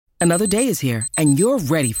Another day is here, and you're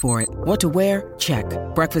ready for it. What to wear? Check.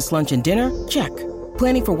 Breakfast, lunch, and dinner? Check.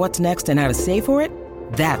 Planning for what's next and how to save for it?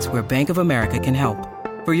 That's where Bank of America can help.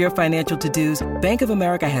 For your financial to-dos, Bank of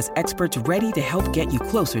America has experts ready to help get you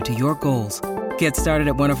closer to your goals. Get started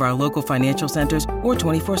at one of our local financial centers or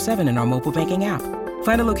 24/7 in our mobile banking app.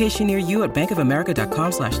 Find a location near you at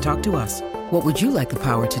bankofamerica.com/talktous. What would you like the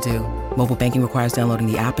power to do? Mobile banking requires downloading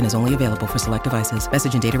the app and is only available for select devices.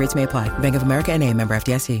 Message and data rates may apply. Bank of America N.A., member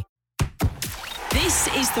FDIC. This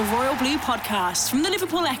is the Royal Blue Podcast from the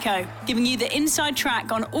Liverpool Echo, giving you the inside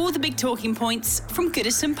track on all the big talking points from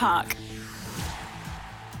Goodison Park.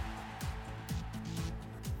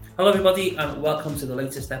 Hello everybody and welcome to the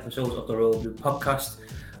latest episode of the Royal Blue Podcast.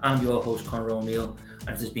 I'm your host Conor O'Neill,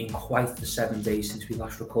 and it has been quite the 7 days since we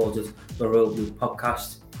last recorded the Royal Blue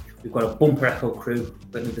Podcast. We've got a bumper Echo crew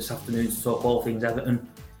with me this afternoon to talk all things Everton.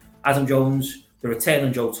 Adam Jones, the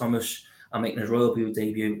returning Joe Thomas, and making his Royal Blue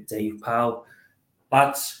debut, Dave Powell.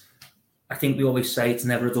 Lads, I think we always say it's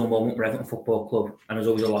never a dull moment for Everton Football Club, and there's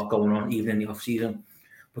always a lot going on, even in the off-season.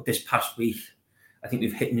 But this past week, I think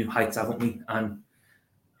we've hit new heights, haven't we? And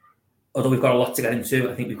although we've got a lot to get into,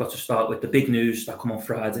 I think we've got to start with the big news that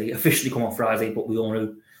officially come on Friday, but we all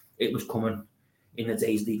knew it was coming in the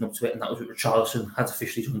days leading up to it, and that was that Richarlison had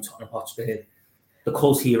officially joined Tottenham Hotspur. The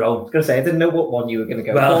cult hero. I was going to say, I didn't know what one you were going to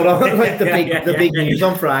go for. Like the big news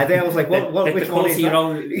on Friday. I was like, what which one is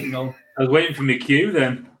hero, that? You know, I was waiting for my cue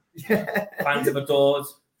then. Fans have adored.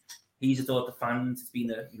 He's adored the fans. It's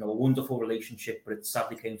been a wonderful relationship, but it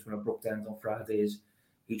sadly came to an abrupt end on Friday as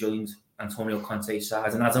he joined Antonio Conte's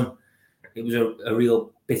side. And Adam, it was a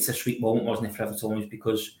real bittersweet moment, wasn't it, for Everton?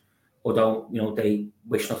 Because although they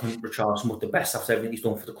wish nothing but Richarlison but the best after everything he's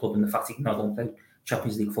done for the club, and the fact he can now go and play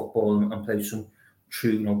Champions League football and play some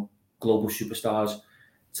true, global superstars,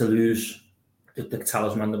 to lose the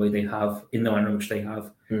talisman the way they have in the manner in which they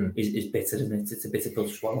have is bitter, isn't it? It's a bitter pill to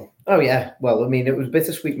swallow. Oh yeah, well, I mean, it was a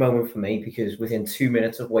bittersweet moment for me because within 2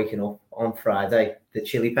 minutes of waking up on Friday, the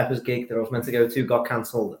Chili Peppers gig that I was meant to go to got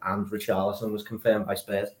cancelled, and Richarlison was confirmed by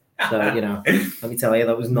Spurs. So let me tell you,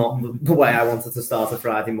 that was not the way I wanted to start a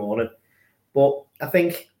Friday morning. But I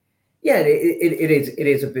think, yeah, it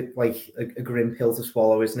is a bit like a grim pill to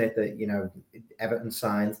swallow, isn't it? That Everton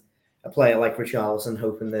signed a player like Richarlison,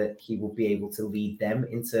 hoping that he will be able to lead them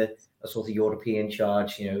into a sort of European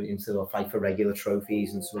charge, into a fight for regular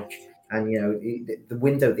trophies and such. And the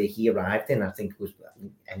window that he arrived in, I think,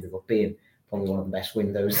 ended up being probably one of the best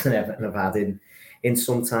windows that Everton have had in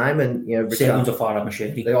some time. And Richarlison far out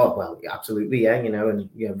machine. Oh well, absolutely, yeah. And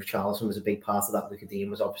Richarlison was a big part of that. Luka Dean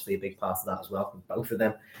was obviously a big part of that as well. Both of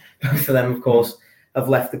them, of course, have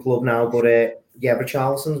left the club now. But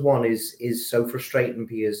Richarlison's one is so frustrating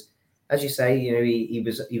because, as you say, he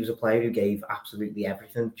was a player who gave absolutely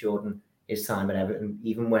everything during his time at Everton,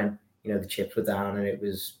 even when the chips were down and it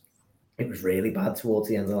was really bad towards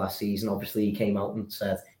the end of last season. Obviously, he came out and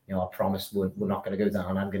said, I promised we're not going to go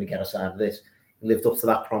down. I'm going to get us out of this. He lived up to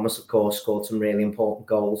that promise, of course. Scored some really important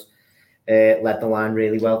goals. Led the line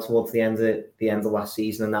really well towards the end of last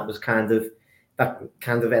season, and that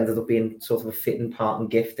kind of ended up being sort of a fitting part and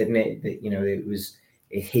gift, didn't it? That it was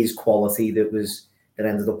his quality that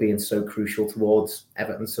ended up being so crucial towards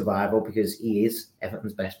Everton's survival, because he is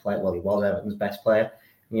Everton's best player. Well, he was Everton's best player.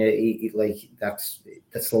 That's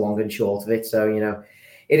the long and short of it. So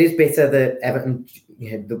it is bitter that Everton,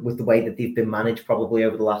 with the way that they've been managed probably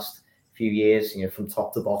over the last few years, from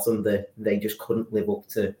top to bottom, that they just couldn't live up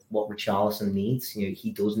to what Richarlison needs.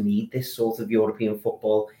 He does need this sort of European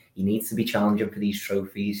football. He needs to be challenging for these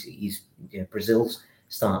trophies. He's Brazil's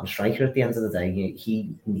starting striker at the end of the day.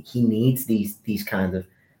 He needs these kind of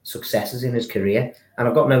successes in his career. And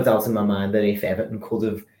I've got no doubt in my mind that if Everton could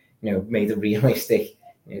have made a realistic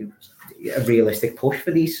push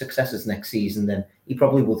for these successes next season, then he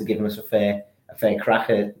probably would have given us a fair crack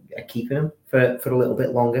at keeping him for a little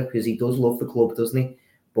bit longer, because he does love the club, doesn't he?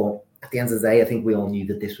 But at the end of the day, I think we all knew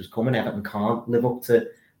that this was coming. Everton can't live up to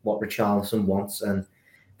what Richarlison wants, and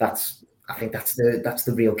I think that's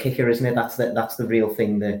the real kicker, isn't it? That's the real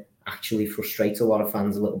thing that actually frustrates a lot of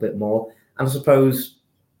fans a little bit more. And I suppose,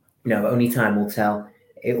 only time will tell.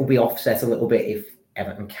 It will be offset a little bit if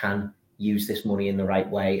Everton can use this money in the right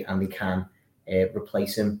way and they can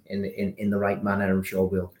replace him in the right manner. I'm sure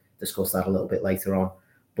we'll discuss that a little bit later on.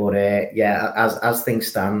 But as things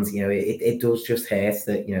stand, it does just hurt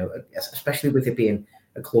that, especially with it being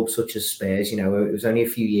a club such as Spurs, it was only a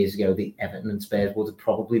few years ago that Everton and Spurs would have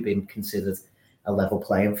probably been considered a level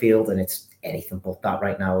playing field, and it's anything but that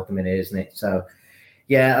right now at the minute, isn't it? So,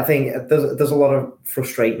 yeah, I think there's a lot of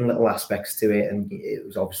frustrating little aspects to it, and it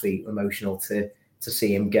was obviously emotional to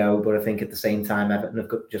see him go. But I think at the same time, Everton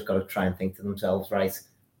have just got to try and think to themselves, right,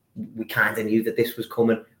 we kind of knew that this was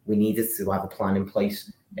coming. We needed to have a plan in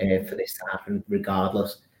place for this to happen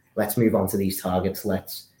regardless. Let's move on to these targets.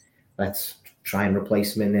 Let's try and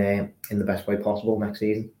replace them in the best way possible next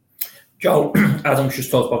season. Joe, Adam's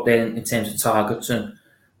just talked about there in terms of targets and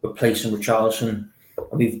replacing Richarlison.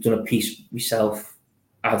 We've done a piece myself,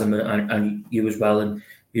 Adam, and you as well, and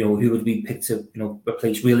who would be picked to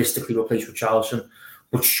realistically replace Richarlison.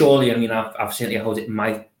 But surely, I mean, I've certainly held it in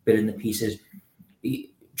my bit in the pieces.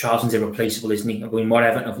 Richarlison's irreplaceable, isn't he? I mean, what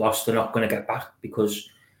Everton have lost, they're not going to get back because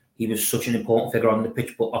he was such an important figure on the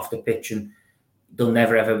pitch, but off the pitch, and they'll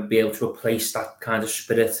never ever be able to replace that kind of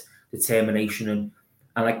spirit, determination, and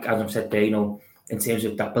like Adam said there, in terms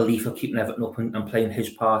of that belief of keeping Everton up and playing his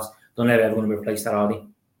part, they're never ever going to replace that, are they?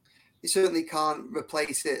 You certainly can't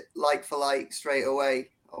replace it like for like straight away.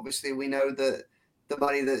 Obviously, we know that the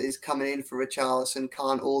money that is coming in for Richarlison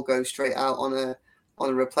can't all go straight out on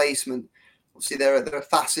a replacement. Obviously, there are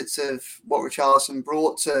facets of what Richarlison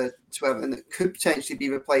brought to Everton that could potentially be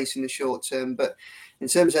replaced in the short term. But in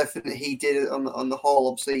terms of everything that he did on the whole,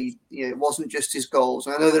 obviously, it wasn't just his goals.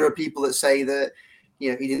 And I know there are people that say that he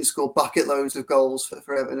didn't score bucket loads of goals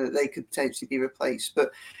for Everton, that they could potentially be replaced. But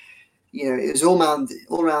it was all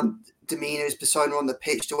around demeanour, his persona on the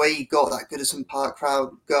pitch, the way he got that Goodison Park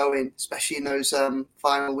crowd going, especially in those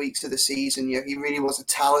final weeks of the season. He really was a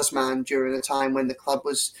talisman during a time when the club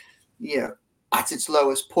was, at its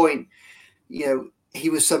lowest point. He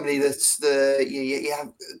was somebody that's you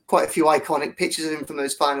have quite a few iconic pictures of him from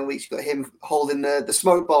those final weeks. You got him holding the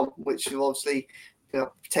smoke bomb, which will obviously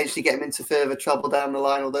potentially get him into further trouble down the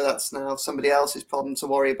line, although that's now somebody else's problem to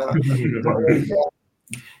worry about. You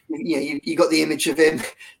got the image of him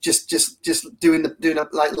just doing a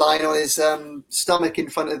like lying on his stomach in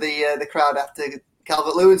front of the crowd after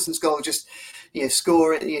Calvert-Lewinson's goal, just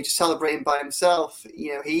scoring, just celebrating by himself.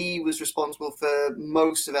 He was responsible for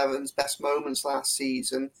most of Everton's best moments last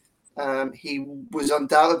season. He was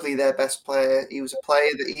undoubtedly their best player. He was a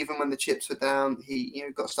player that even when the chips were down, he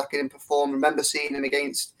got stuck in and performed. Remember seeing him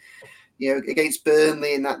against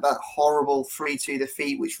Burnley in that horrible 3-2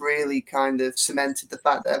 defeat, which really kind of cemented the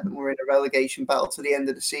fact that Everton were in a relegation battle to the end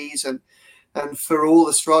of the season. And for all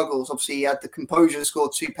the struggles, obviously he had the composure to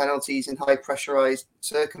score 2 penalties in high pressurised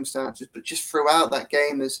circumstances, but just throughout that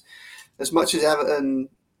game, as much as Everton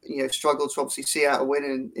struggled to obviously see out a win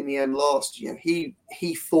and in the end lost, he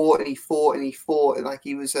fought and he fought and he fought, and like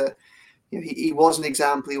he was he was an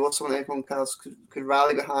example. He was someone everyone else could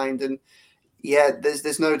rally behind. And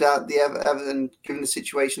there's no doubt the Everton, given the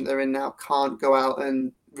situation they're in now, can't go out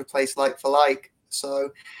and replace like for like. So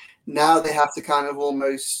now they have to kind of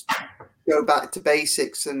almost go back to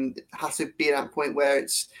basics and have to be at that point where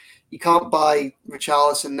you can't buy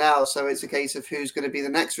Richarlison now. So it's a case of who's going to be the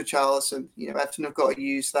next Richarlison. Everton have got to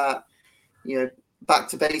use that, back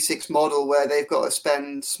to basics model where they've got to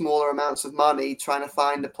spend smaller amounts of money trying to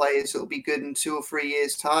find the players that will be good in 2 or 3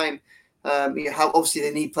 years' time. How obviously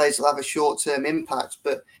they need players that will have a short-term impact,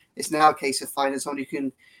 but it's now a case of finding someone who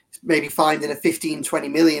can maybe finding a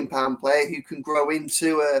 15-20 million pound player who can grow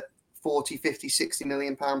into a 40, 50, 60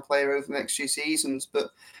 million pound player over the next 2 seasons. But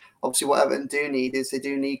obviously what Everton do need is they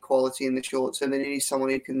do need quality in the short term. They need someone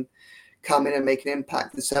who can come in and make an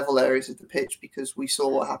impact in several areas of the pitch, because we saw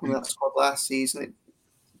what happened with that squad last season. It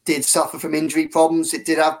did suffer from injury problems. It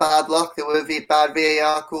did have bad luck. There were bad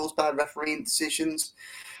VAR calls, bad refereeing decisions.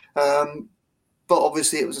 But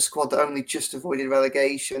obviously it was a squad that only just avoided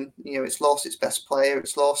relegation. It's lost its best player.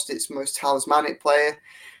 It's lost its most talismanic player.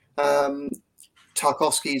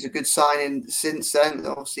 Tarkowski is a good signing since then.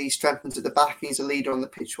 Obviously, he strengthens at the back and he's a leader on the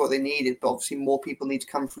pitch, what they needed. But obviously more people need to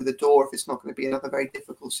come through the door if it's not going to be another very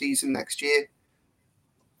difficult season next year.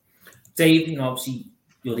 Dave, obviously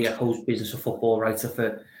you're the Echo's business of football writer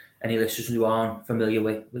for any listeners who aren't familiar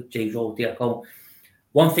with James Roll, the Echo.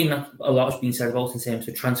 One thing that a lot has been said about in terms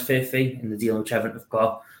of transfer fee in the deal which Everton have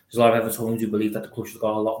got, there's a lot of Evertonians who believe that the club should have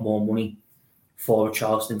got a lot more money for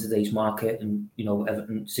Richarlison in today's market, and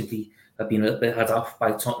Everton simply have been a little bit head off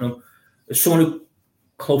by Tottenham. As someone who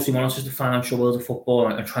closely monitors the financial world of football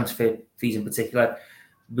and transfer fees in particular,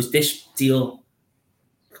 was this deal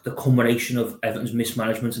the combination of Everton's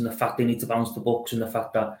mismanagement and the fact they need to balance the books and the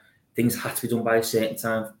fact that things had to be done by a certain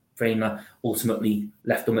time frame that ultimately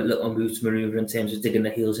left them a little room to manoeuvre in terms of digging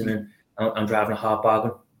their heels in and driving a hard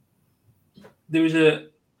bargain? There was a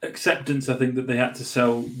acceptance, I think, that they had to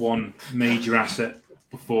sell one major asset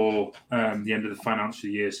before the end of the financial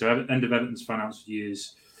year. So end of Everton's financial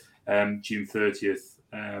year's June 30th.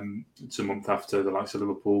 It's a month after the likes of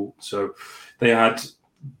Liverpool. So they had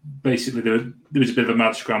basically, there was a bit of a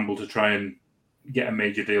mad scramble to try and get a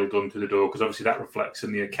major deal done through the door, because obviously that reflects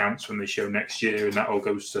in the accounts when they show next year, and that all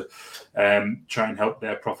goes to try and help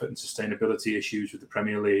their profit and sustainability issues with the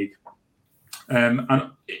Premier League.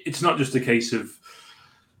 And it's not just a case of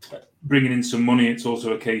bringing in some money, it's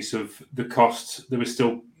also a case of the costs. There was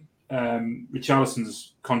still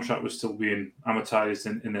Richarlison's contract was still being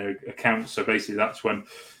amortised in their accounts, so basically that's when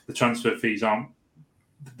the transfer fees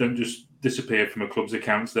don't just disappear from a club's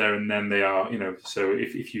accounts there and then. They are, so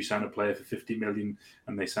if you sign a player for 50 million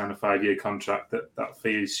and they sign a 5-year contract, that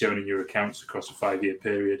fee is shown in your accounts across a 5-year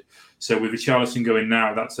period. So with Richarlison going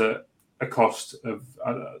now, that's a cost of,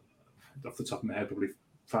 off the top of my head, probably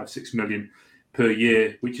 5-6 million per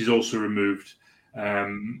year, which is also removed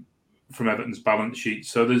from Everton's balance sheet.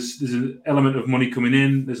 So there's an element of money coming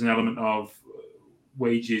in, there's an element of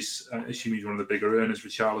wages, assuming he's one of the bigger earners,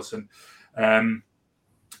 Richarlison.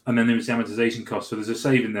 And then there was the amortization cost. So there's a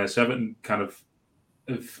saving there. So Everton kind of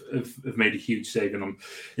have made a huge saving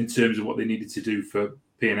in terms of what they needed to do for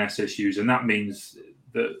P&S issues. And that means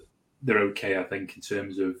that they're okay, I think, in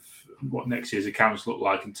terms of what next year's accounts look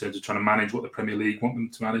like in terms of trying to manage what the Premier League want them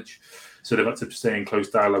to manage. So they've had to stay in close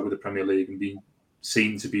dialogue with the Premier League and be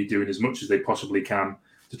seen to be doing as much as they possibly can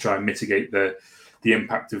to try and mitigate the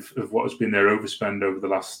impact of what has been their overspend over the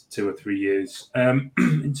last 2 or 3 years.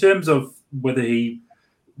 In terms of whether he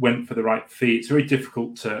went for the right fee, it's very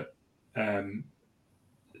difficult to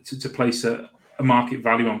place a market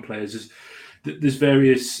value on players. There's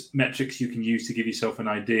various metrics you can use to give yourself an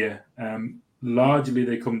idea. Largely,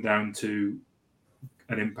 they come down to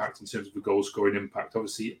an impact in terms of the goal-scoring impact.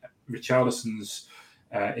 Obviously, Richarlison's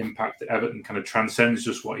impact at Everton kind of transcends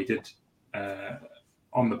just what he did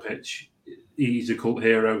on the pitch. He's a cult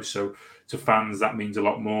hero, so to fans that means a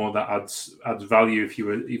lot more. That adds value if you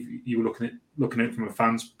were looking at it from a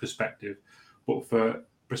fan's perspective. But for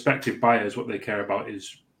prospective buyers, what they care about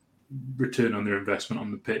is return on their investment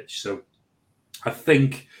on the pitch. So I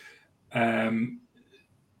think they've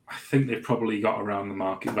probably got around the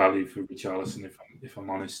market value for Richarlison, if I'm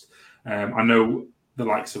honest. I know the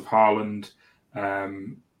likes of Haaland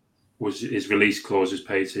his release clause is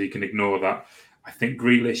paid, so you can ignore that. I think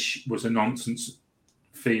Grealish was a nonsense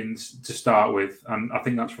fee to start with, and I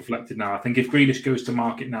think that's reflected now. I think if Grealish goes to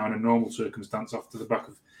market now in a normal circumstance after the back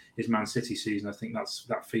of his Man City season, I think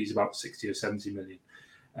that fee's about 60 or 70 million.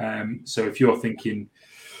 So if you're thinking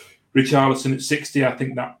Richarlison at 60, I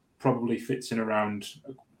think that probably fits in around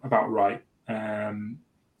about right.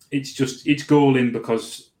 It's galling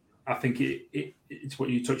because I think it's what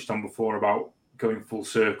you touched on before about going full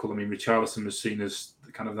circle. I mean, Richarlison was seen as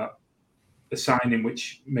kind of a signing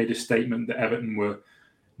which made a statement that Everton were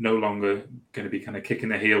no longer going to be kind of kicking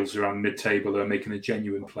their heels around mid-table or making a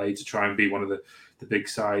genuine play to try and be one of the big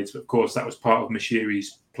sides. But of course, that was part of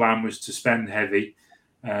Moshiri's plan, was to spend heavy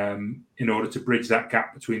in order to bridge that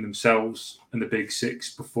gap between themselves and the big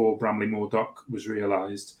six before Bramley Moordock was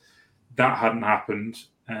realised. That hadn't happened.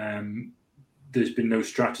 There's been no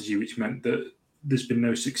strategy, which meant that there's been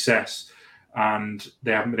no success, and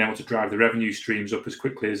they haven't been able to drive the revenue streams up as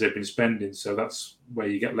quickly as they've been spending. So that's where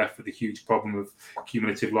you get left with a huge problem of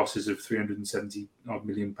cumulative losses of £370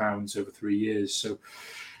 million over 3 years. So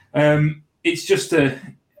it's just I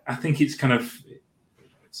think it's kind of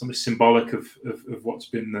something symbolic of what's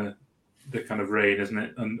been the kind of reign, isn't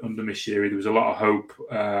it? And under Moshiri, there was a lot of hope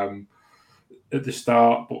at the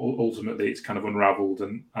start, but ultimately it's kind of unravelled.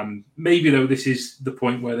 And maybe, though, this is the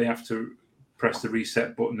point where they have to press the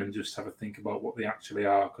reset button and just have a think about what they actually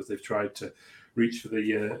are, because they've tried to reach for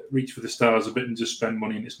the stars a bit and just spend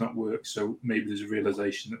money and it's not worked. So maybe there's a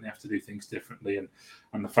realisation that they have to do things differently, and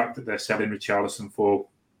the fact that they're selling Richarlison for,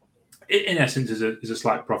 in essence, is a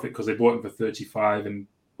slight profit, because they bought him for 35 and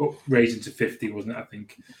raising to 50, wasn't it? I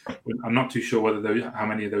think I'm not too sure how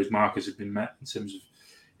many of those markers have been met in terms of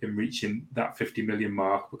him reaching that 50 million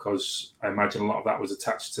mark, because I imagine a lot of that was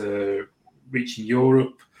attached to reaching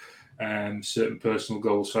Europe. Certain personal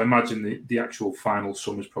goals. So I imagine the actual final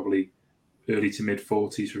sum is probably early to mid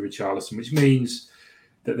 40s for Richarlison, which means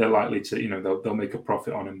that they're likely to, they'll make a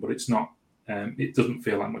profit on him. But it's not. It doesn't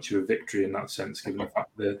feel like much of a victory in that sense, given the fact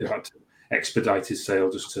that they've had to expedite his sale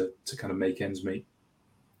just to kind of make ends meet.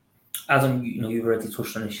 Adam, you've already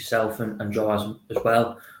touched on this yourself, and Joe has as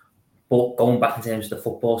well. But going back in terms of the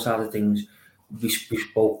football side of things, we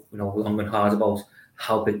spoke, long and hard about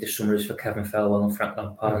how big the summer is for Kevin Felwell and Frank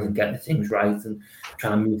Lampard and getting things right and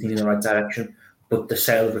trying to move things in the right direction. But the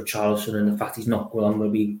sale of Richarlison and the fact he's not going to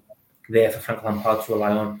be there for Frank Lampard to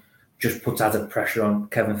rely on just puts added pressure on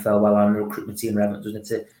Kevin Felwell and the recruitment team,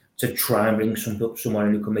 doesn't it, to try and bring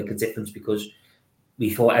someone who can make a difference, because we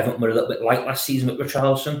thought Everton were a little bit light last season with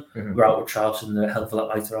Richarlison. We're out with Richarlison, they're a hell of a lot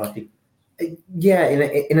lighter, aren't they? Yeah,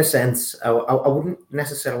 in a sense, I wouldn't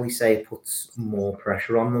necessarily say it puts more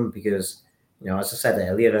pressure on them because, as I said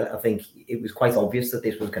earlier, I think it was quite obvious that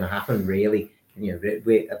this was going to happen. Really,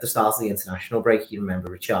 we at the start of the international break, you remember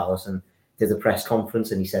Richarlison did a press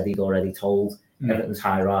conference and he said he'd already told Everton's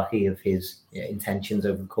hierarchy of his intentions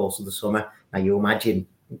over the course of the summer. Now you imagine,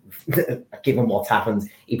 given what's happened,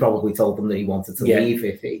 he probably told them that he wanted to leave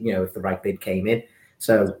if the right bid came in.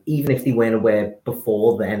 So even if they weren't aware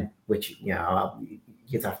before then, which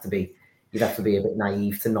you'd have to be a bit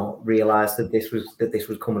naive to not realise that this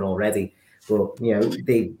was coming already. But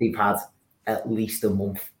they've had at least a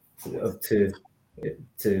month to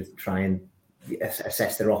try and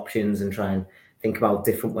assess their options and try and think about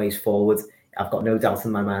different ways forward. I've got no doubt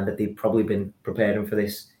in my mind that they've probably been preparing for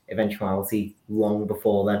this eventuality long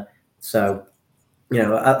before then. So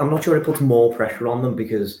I'm not sure it puts more pressure on them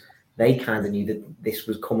because they kind of knew that this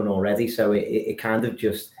was coming already, so it kind of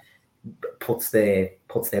just puts their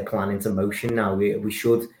plan into motion now. We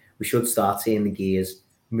should start seeing the gears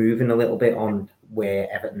moving a little bit on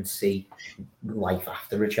where Everton see life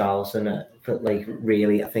after Richarlison. But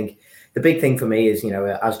really, I think the big thing for me is,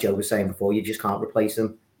 as Joe was saying before, you just can't replace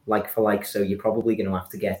him like for like. So you're probably going to have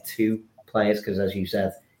to get two players because, as you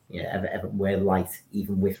said, Everton were light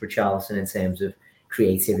even with Richarlison in terms of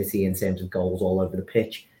creativity, in terms of goals all over the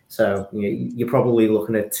pitch. So you're probably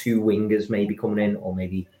looking at two wingers maybe coming in, or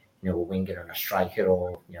maybe a winger and a striker,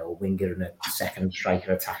 or a winger and a second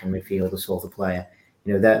striker attacking midfielder sort of player.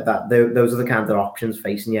 Those are the kind of options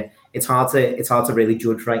facing you. It's hard to really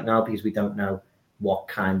judge right now because we don't know what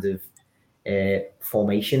kind of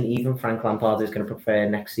formation even Frank Lampard is going to prefer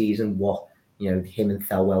next season. What him and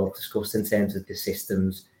Thelwell have discussed in terms of the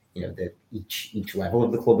systems. That each level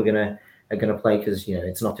of the club are going to play, because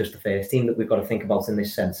it's not just the first team that we've got to think about in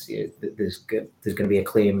this sense. There's going to be a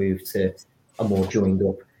clear move to a more joined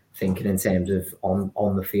up thinking in terms of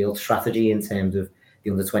on the field strategy, in terms of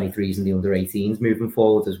the under 23s and the under 18s moving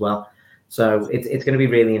forward as well. So it's going to be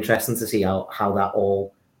really interesting to see how that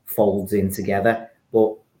all folds in together.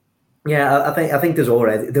 But yeah, I think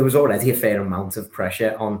there was already a fair amount of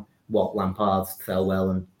pressure on what Lampard,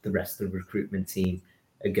 Thelwell, and the rest of the recruitment team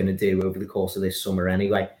are going to do over the course of this summer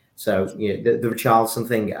anyway. So the Richarlison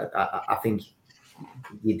thing, I think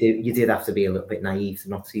you did have to be a little bit naive to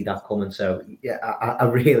not see that coming. So yeah, I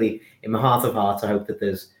really, in my heart of hearts, I hope that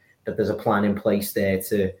there's a plan in place there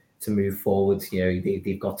to move forward.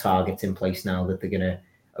 They've got targets in place now that they're going to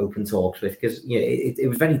open talks with, because it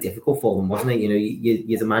was very difficult for them, wasn't it?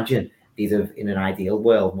 You'd imagine they'd have, in an ideal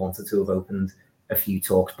world, wanted to have opened a few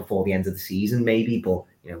talks before the end of the season, maybe, but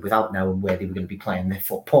without knowing where they were going to be playing their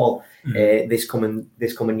football this coming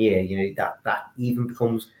year, that even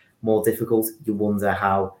becomes more difficult. You wonder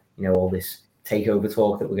how all this takeover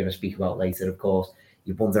talk that we're going to speak about later, of course.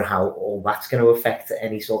 You wonder how all that's going to affect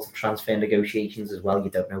any sort of transfer negotiations as well. You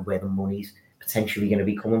don't know where the money's potentially going to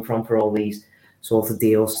be coming from for all these sorts of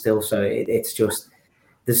deals still. So it's just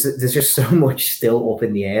there's just so much still up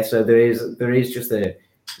in the air. So there is just a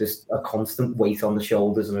constant weight on the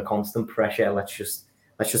shoulders and a constant pressure. Let's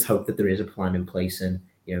just hope that there is a plan in place. And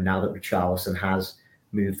now that Richarlison has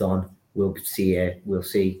moved on, we'll see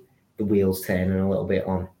the wheels turning a little bit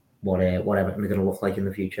on what Everton are going to look like in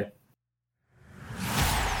the future.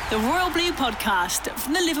 The Royal Blue Podcast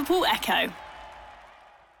from the Liverpool Echo.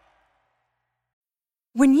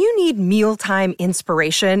 When you need mealtime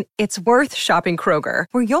inspiration, it's worth shopping Kroger,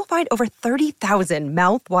 where you'll find over 30,000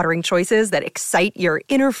 mouth-watering choices that excite your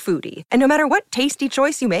inner foodie. And no matter what tasty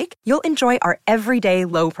choice you make, you'll enjoy our everyday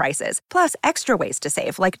low prices, plus extra ways to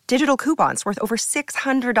save, like digital coupons worth over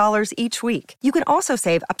 $600 each week. You can also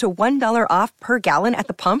save up to $1 off per gallon at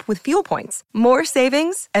the pump with fuel points. More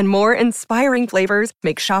savings and more inspiring flavors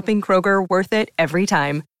make shopping Kroger worth it every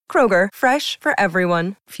time. Kroger, fresh for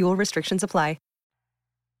everyone. Fuel restrictions apply.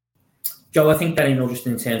 Joe, I think that, just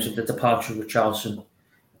in terms of the departure of Richarlison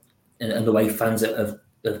and the way fans have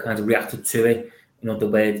kind of reacted to it, the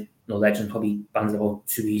way legend probably banned about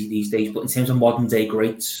too easy these days, but in terms of modern day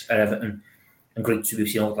greats at Everton and greats we've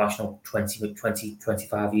seen over the last 20,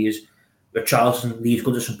 25 years, Richarlison leaves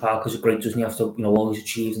Goodison Park as a great, doesn't he, after all he's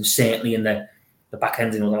achieved, and certainly in the back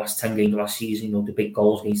end, the last 10 games of last season, the big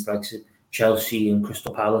goals against like Chelsea and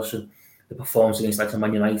Crystal Palace, and the performance against like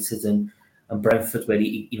Man United and Brentford, where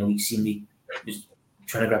he seemed was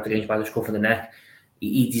trying to grab the game by the scruff of the neck.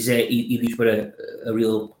 He leaves with a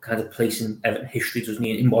real kind of place in Everton history, doesn't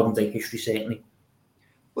he? In modern day history, certainly.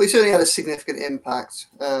 Well, he certainly had a significant impact,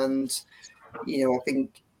 and I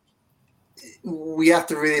think we have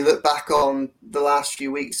to really look back on the last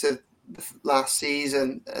few weeks of the last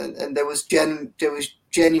season, and there was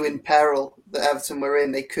genuine peril that Everton were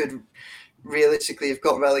in. They could realistically have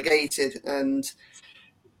got relegated, and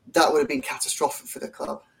that would have been catastrophic for the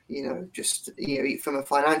club. From a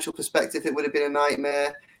financial perspective, it would have been a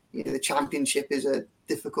nightmare. The Championship is a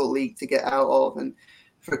difficult league to get out of, and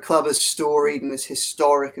for a club as storied and as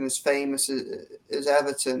historic and as famous as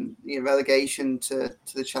Everton, relegation to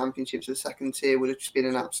the Championship, to the second tier, would have just been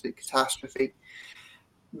an absolute catastrophe.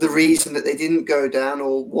 The reason that they didn't go down,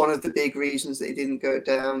 or one of the big reasons they didn't go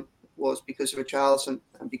down, was because of Richarlison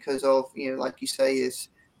and because of, like you say, his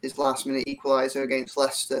last-minute equaliser against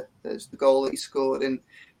Leicester. There's the goal that he scored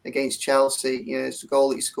against Chelsea. It's the goal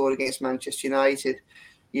that he scored against Manchester United.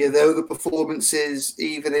 Though the performances,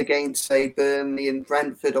 even against, say, Burnley and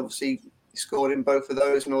Brentford, obviously he scored in both of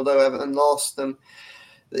those, and although Everton lost them,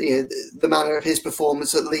 the manner of his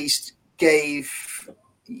performance at least gave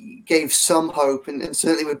some hope, and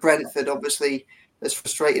certainly with Brentford, obviously, as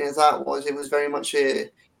frustrating as that was, it was very much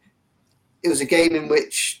it was a game in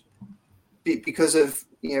which, because of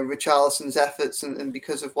Richarlison's efforts and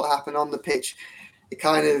because of what happened on the pitch, it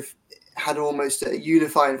kind of had almost a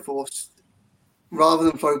unifying force. Rather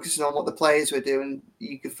than focusing on what the players were doing,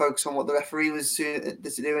 you could focus on what the referee was doing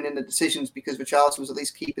in the decisions, because Richarlison was at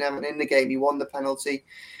least keeping Everton in the game. He won the penalty.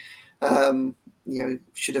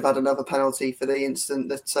 Should have had another penalty for the incident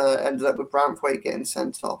that ended up with Branthwaite getting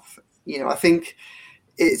sent off. I think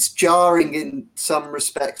it's jarring in some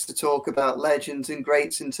respects to talk about legends and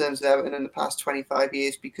greats in terms of Everton in the past 25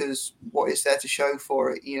 years, because what is there to show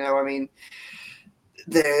for it?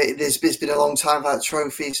 There's been a long time without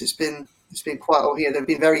trophies. It's been quite. There have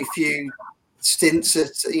been very few stints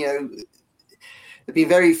at. There have been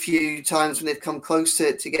very few times when they've come close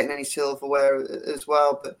to getting any silverware as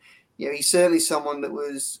well. But he's certainly someone that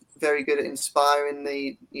was very good at inspiring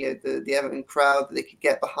the Everton crowd that they could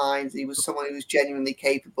get behind. He was someone who was genuinely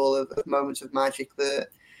capable of moments of magic that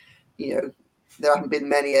there haven't been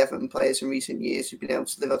many Everton players in recent years who've been able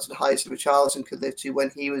to live up to the heights that Richarlison could live to when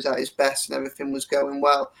he was at his best and everything was going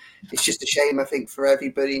well. It's just a shame, I think, for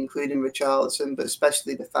everybody, including Richarlison, but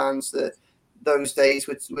especially the fans, that those days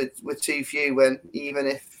were too few, when even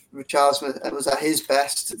if Richarlison was at his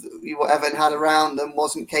best, what Everton had around them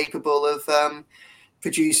wasn't capable of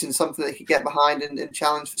producing something they could get behind and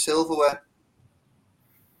challenge for silverware.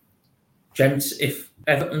 Gents, if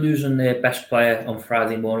Everton losing their best player on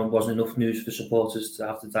Friday morning wasn't enough news for supporters to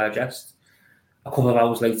have to digest, a couple of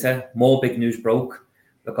hours later, more big news broke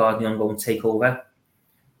regarding the ongoing takeover.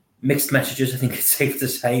 Mixed messages, I think it's safe to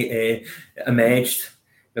say, emerged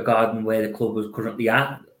regarding where the club was currently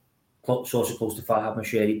at. Sources close to Farhad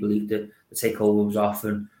Moshiri believed that the takeover was off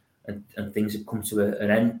and things had come to an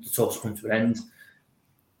end. The talks had come to an end.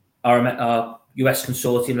 Our US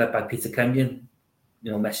consortium, led by Peter Kenyon,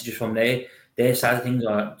 messages from their side of things,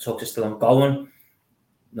 talks are still ongoing.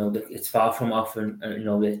 It's far from off, and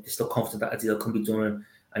they're still confident that a deal can be done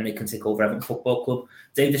and they can take over Everton Football Club.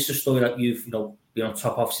 Dave, this is a story that you've been on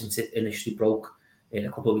top of since it initially broke a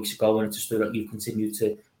couple of weeks ago, and it's a story that you've continued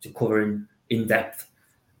to cover in depth.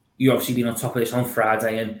 You've obviously been on top of this on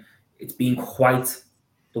Friday, and it's been quite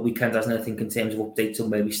the weekend, hasn't it, I think, in terms of updates on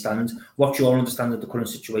where we stand. What's your understanding of the current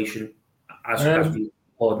situation as we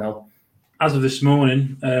record now? As of this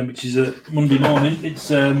morning, which is a Monday morning, it's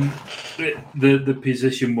the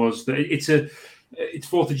position was that it's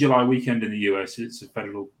 4th of July weekend in the US. It's a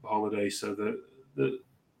federal holiday, so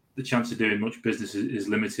the chance of doing much business is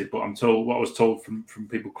limited. But I'm told, what I was told from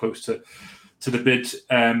people close to the bid,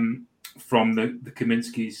 from the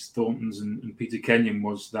Kaminskis, Thorntons, and Peter Kenyon,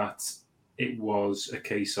 was that it was a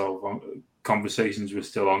case of conversations were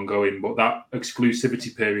still ongoing, but that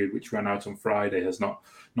exclusivity period, which ran out on Friday, has not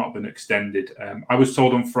been extended. I was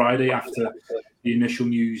told on Friday, after the initial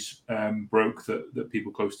news broke, that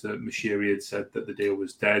people close to Moshiri had said that the deal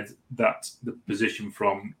was dead, that the position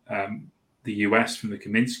from the US, from the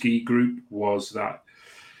Kaminski group, was that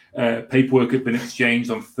paperwork had been exchanged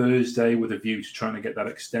on Thursday with a view to trying to get that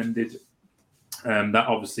extended. That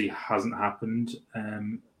obviously hasn't happened,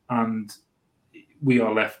 and we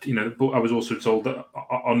are left, but I was also told that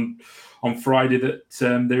on Friday that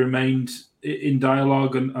they remained in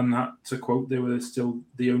dialogue and had to quote, they were still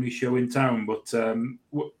the only show in town. But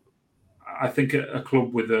I think a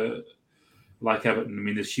club with like Everton, I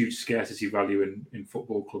mean, there's huge scarcity value in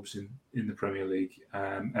football clubs in the Premier League.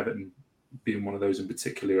 Everton being one of those in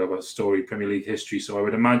particular, who have a storied Premier League history. So I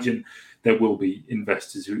would imagine there will be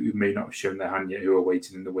investors who may not have shown their hand yet, who are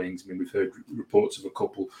waiting in the wings. I mean, we've heard reports of a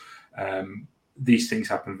couple. These things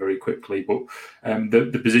happen very quickly, but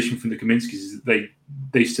the position from the Kaminskis is that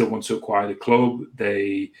they still want to acquire the club.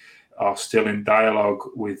 They are still in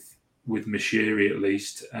dialogue with Moshiri, at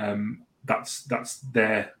least. That's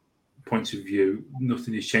their point of view.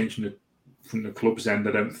 Nothing has changed from the club's end,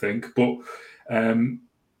 I don't think. But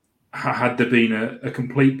had there been a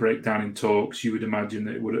complete breakdown in talks, you would imagine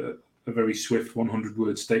that it would a very swift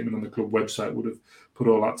 100-word statement on the club website would have put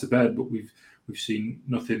all that to bed. But we've seen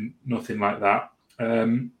nothing like that.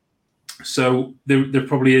 So there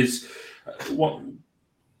probably is an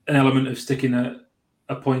element of sticking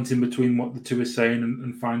a point in between what the two are saying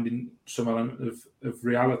and finding some element of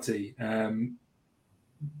reality.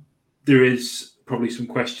 There is probably some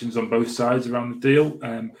questions on both sides around the deal,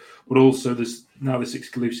 but also this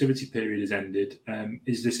exclusivity period has ended.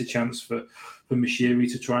 Is this a chance for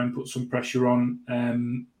Moshiri to try and put some pressure on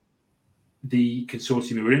the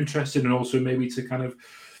consortium who are interested, and also maybe to kind of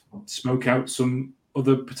smoke out some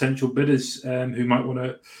other potential bidders who might want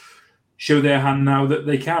to show their hand now that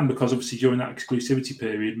they can, because obviously during that exclusivity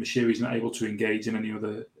period, Moshiri is not able to engage in any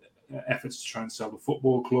other efforts to try and sell the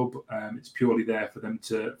football club. It's purely there for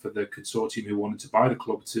the consortium who wanted to buy the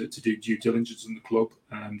club to do due diligence on the club,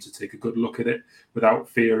 to take a good look at it without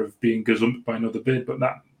fear of being gazumped by another bid. But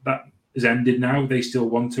that has ended now. They still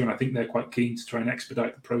want to, and I think they're quite keen to try and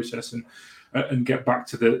expedite the process and get back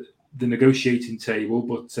to the negotiating table.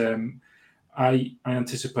 But I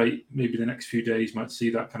anticipate maybe the next few days might see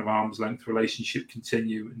that kind of arm's length relationship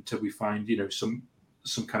continue until we find some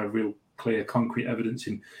kind of real clear concrete evidence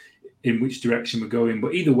in which direction we're going.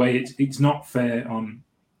 But either way, it's not fair on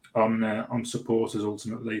supporters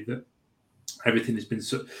ultimately that everything has been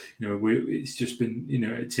it's just been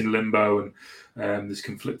it's in limbo, and there's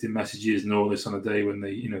conflicting messages and all this on a day when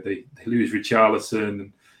they lose Richarlison,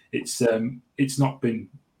 and it's not been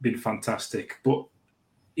fantastic. But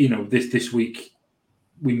this week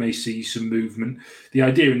we may see some movement. The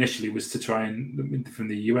idea initially was to try and, from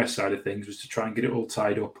the US side of things, was to try and get it all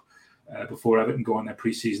tied up before Everton go on their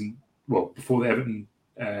pre-season. Well, before Everton,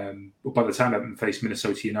 by the time Everton faced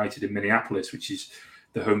Minnesota United in Minneapolis, which is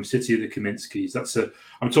the home city of the Kaminskis.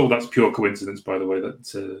 I'm told that's pure coincidence, by the way,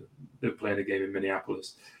 that they're playing a game in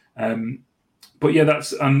Minneapolis. But yeah,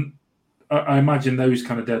 I imagine those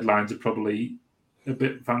kind of deadlines are probably a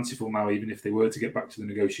bit fanciful now, even if they were to get back to the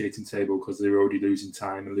negotiating table, because they're already losing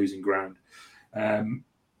time and losing ground.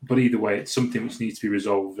 But either way, it's something which needs to be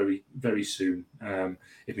resolved very, very soon.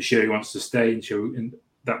 If Moshiri wants to stay and show, and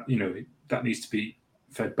that that needs to be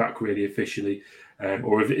fed back really officially,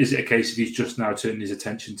 or is it a case of he's just now turning his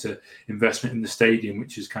attention to investment in the stadium,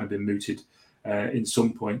 which has kind of been mooted in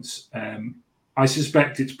some points. I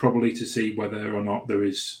suspect it's probably to see whether or not there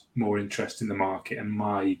is more interest in the market, and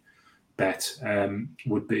my bet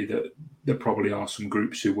would be that there probably are some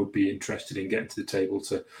groups who would be interested in getting to the table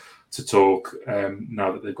to talk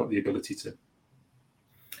now that they've got the ability to.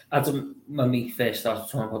 Adam, when we first started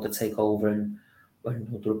talking about the takeover and when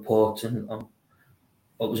the report and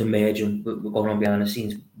what was emerging, what was going on behind the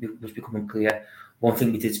scenes was becoming clear. One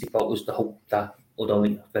thing we did speak about was the hope that, although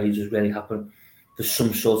it very does really happen, there's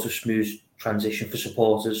some sort of smooth transition for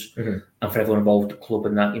supporters and for everyone involved at the club,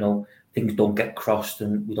 and that things don't get crossed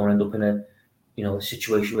and we don't end up in a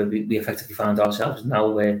situation where we effectively find ourselves now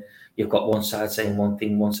where you've got one side saying one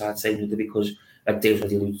thing, one side saying another, because, like Dave's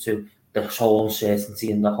already alluded to, the whole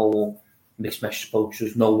uncertainty and the whole mixed message approach.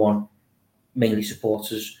 There's no one, mainly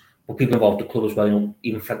supporters, but people involved at the club as well,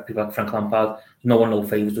 even people like Frank Lampard, no one no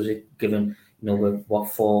favours, does it, given, we're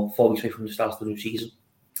 4 weeks away from the start of the new season.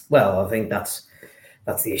 Well, I think that's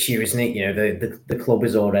the issue, isn't it? The club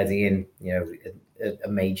is already in, a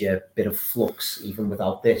major bit of flux, even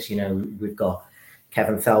without this. We've got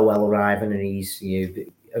Kevin Thelwell arriving, and he's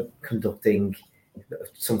conducting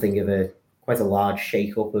something of quite a large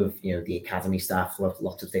shake-up of the academy staff,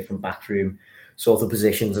 lots of different backroom sort of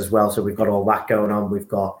positions as well. So we've got all that going on. We've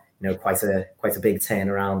got quite a big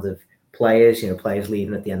turnaround of players. Players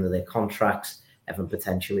leaving at the end of their contracts. Everyone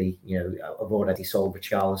potentially, have already sold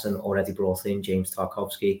Richarlison, already brought in James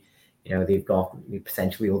Tarkowski. They've got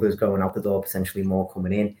potentially others going out the door, potentially more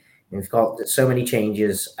coming in. We've got so many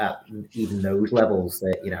changes at even those levels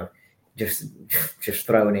that, just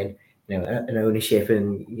throwing in, an ownership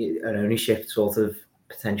sort of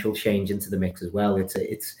potential change into the mix as well.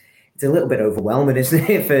 It's a little bit overwhelming, isn't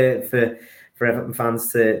it, for Everton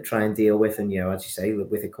fans to try and deal with. And, as you say,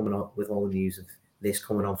 with it coming up, with all the news of this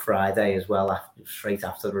coming on Friday as well, straight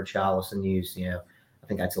after the Richarlison news, I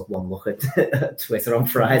think I took one look at Twitter on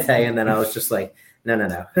Friday, and then I was just like, no.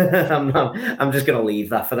 I'm just going to leave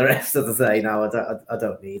that for the rest of the day now. I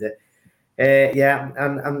don't need it.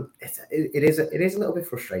 And it is a little bit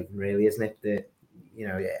frustrating, really, isn't it? That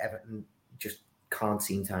Everton just can't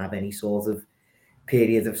seem to have any sort of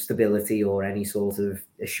period of stability or any sort of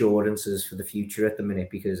assurances for the future at the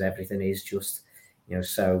minute, because everything is just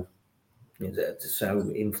so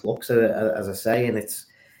in flux, as I say, and it's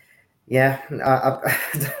Yeah,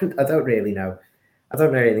 I don't really know. I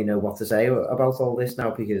don't really know what to say about all this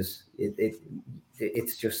now because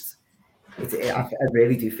it's just I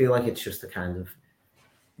really do feel like it's just a kind of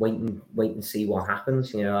wait and see what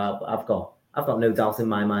happens. You know, I've got no doubt in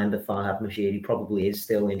my mind that Farhad Moshiri probably is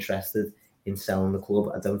still interested in selling the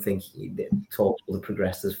club. I don't think the talks would have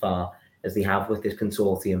progressed as far as they have with this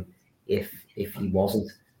consortium if he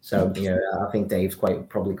wasn't. So, you know, I think Dave's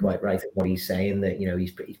probably quite right in what he's saying, that, you know,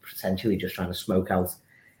 he's potentially just trying to smoke out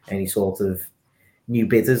any sort of new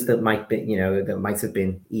bidders that might be, you know, that might have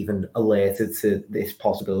been even alerted to this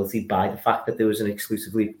possibility by the fact that there was an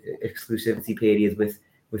exclusivity period with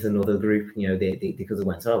another group. You know, they could have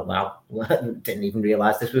went, oh wow, didn't even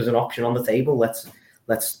realize this was an option on the table. Let's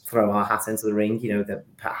throw our hat into the ring. You know, that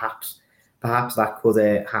perhaps that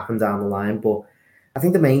could happen down the line. But I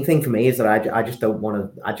think the main thing for me is that I just don't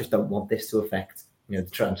want this to affect, you know, the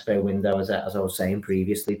transfer window, as I was saying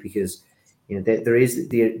previously, because, you know, there is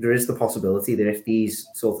the possibility that if these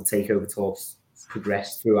sort of takeover talks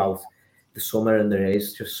progress throughout the summer and there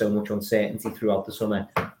is just so much uncertainty throughout the summer,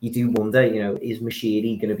 you do wonder, you know, is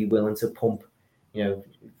Moshiri going to be willing to pump, you know,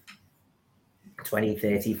 20,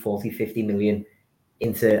 30, 40, 50 million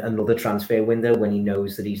into another transfer window when he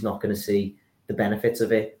knows that he's not going to see the benefits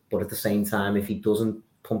of it? But at the same time, if he doesn't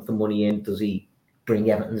pump the money in, does he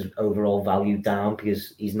bring Everton's overall value down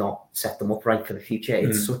because he's not set them up right for the future?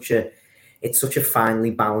 It's such a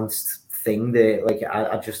finely balanced thing that, like,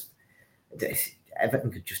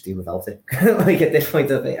 Everton could just do without it. Like, at this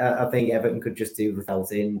point, I think Everton could just do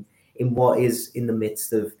without it in what is in the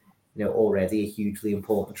midst of, you know, already a hugely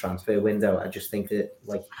important transfer window. I just think that,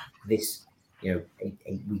 like, this, you know,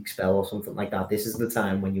 8-week spell or something like that, this is the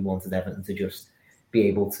time when you wanted Everton to just be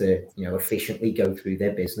able to, you know, efficiently go through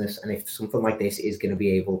their business. And if something like this is going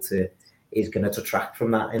to detract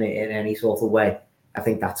from that in any sort of way, I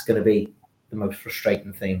think that's going to be the most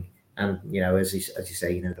frustrating thing. And, you know, as you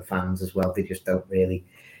say, you know, the fans as well, they just don't really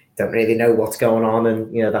know what's going on,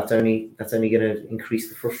 and, you know, that's only going to increase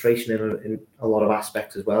the frustration in a lot of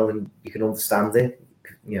aspects as well. And you can understand it,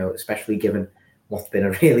 you know, especially given what's been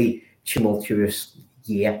a really tumultuous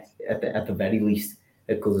year at the very least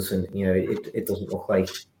at Goodison. You know, it doesn't look like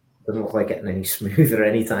getting any smoother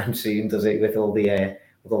anytime soon, does it? With all the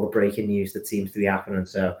breaking news that seems to be happening.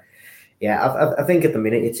 So, yeah, I think at the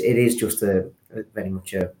minute it is just a very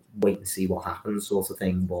much a wait and see what happens sort of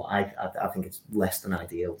thing. But I think it's less than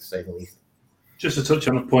ideal, to say the least. Just to touch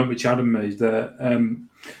on a point which Adam made there,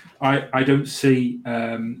 I don't see.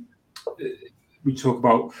 We talk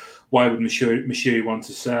about why would Moshiri want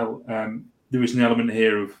to sell. There is an element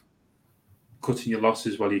here of cutting your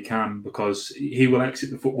losses while you can, because he will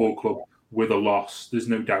exit the football club with a loss. There's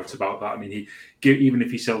no doubt about that. I mean, even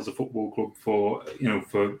if he sells the football club for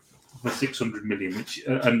 600 million, which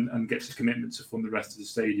and gets a commitment to fund the rest of the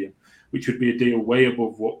stadium, which would be a deal way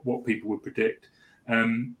above what people would predict,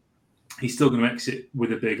 he's still going to exit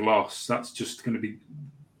with a big loss. That's just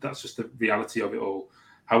the reality of it all.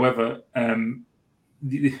 However,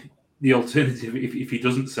 the alternative, if he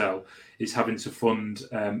doesn't sell, is having to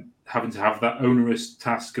have that onerous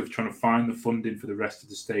task of trying to find the funding for the rest of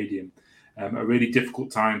the stadium. A really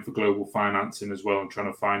difficult time for global financing as well, and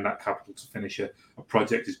trying to find that capital to finish a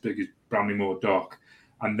project as big as Bramley-Moore Dock,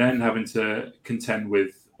 and then having to contend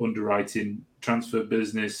with underwriting, transfer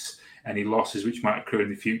business, any losses which might occur in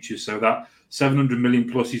the future. So that 700 million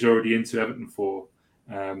plus he's already into Everton for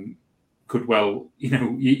could well,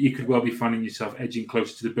 you could well be finding yourself edging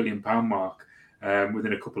closer to the £1 billion mark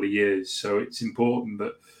within a couple of years. So it's important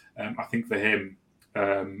that I think for him,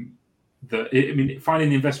 finding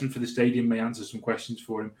the investment for the stadium may answer some questions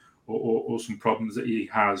for him, or some problems that he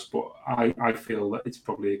has. But I feel that it's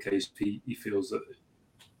probably a case he feels that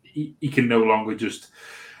he can no longer just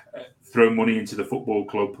throw money into the football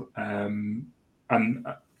club and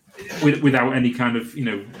without any kind of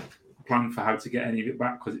plan for how to get any of it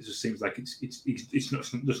back, because it just seems like it's just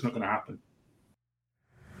not going to happen.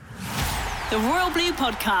 The Royal Blue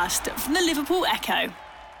Podcast from the Liverpool Echo.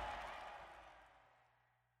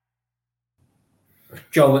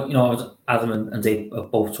 Joe, Adam and Dave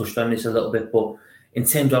have both touched on this a little bit, but in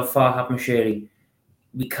terms of Farhad Moshiri,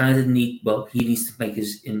 we kind of need, he needs to make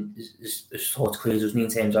his thoughts clear, doesn't he,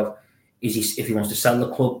 in terms of, if he wants to sell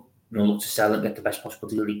the club, look to sell it, get the best possible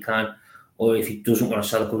deal he can, or if he doesn't want to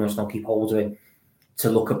sell the club, wants to keep hold of it, to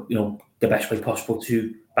look at, the best way possible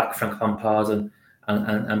to back Frank Lampard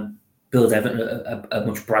and build Everton a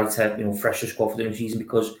much brighter, fresher squad for the new season,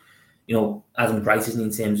 because, Adam's right, isn't he,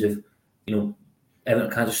 in terms of,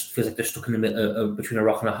 Everton kind of feels like they're stuck in the middle, between a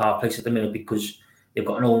rock and a hard place at the minute, because they've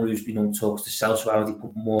got an owner who's talks to sell, so how they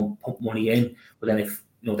pump money in. But then if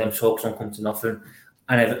them talks don't come to nothing,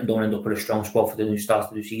 and Everton don't end up with a strong spot for the new start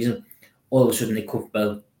of the season, all of a sudden they could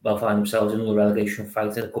well find themselves in another relegation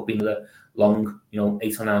fight, and it could be another long,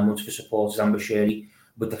 8 or 9 months for supporters and Bashiri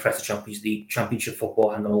with the threat of Championship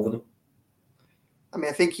football hanging over them. I mean,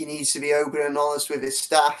 I think he needs to be open and honest with his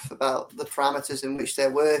staff about the parameters in which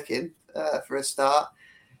they're working for a start.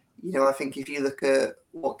 I think if you look at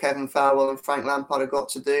what Kevin Farwell and Frank Lampard have got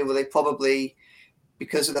to do, well, they probably,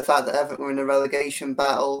 because of the fact that Everton were in a relegation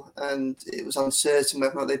battle and it was uncertain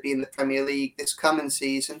whether or not they'd be in the Premier League this coming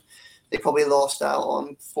season, they probably lost out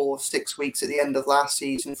on 4-6 weeks at the end of last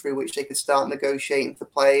season through which they could start negotiating for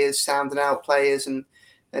players, sounding out players and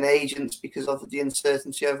agents because of the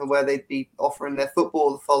uncertainty over where they'd be offering their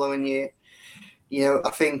football the following year. I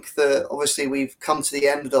think that obviously we've come to the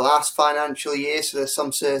end of the last financial year, so there's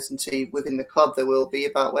some certainty within the club there will be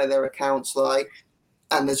about where their accounts lie.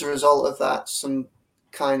 And as a result of that, some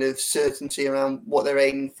kind of certainty around what they're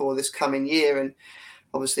aiming for this coming year. And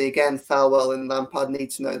obviously, again, Farwell and Lampard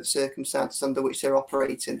need to know the circumstances under which they're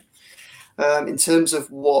operating. In terms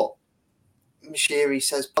of what Moshiri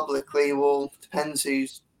says publicly, well, depends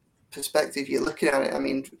whose perspective you're looking at it. I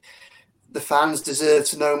mean, the fans deserve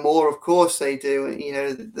to know more. Of course they do.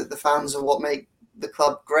 The fans are what make the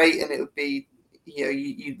club great, and it would be,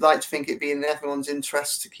 you'd like to think it'd be in everyone's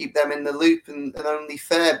interest to keep them in the loop and only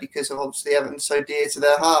fair because of obviously Everton's so dear to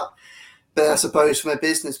their heart. But I suppose from a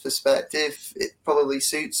business perspective, it probably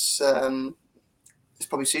suits Moshiri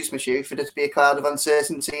for there to be a cloud of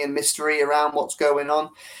uncertainty and mystery around what's going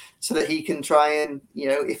on, so that he can try and,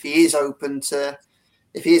 if he is open to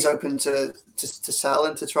sell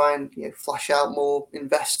and to try and flush out more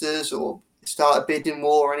investors or start a bidding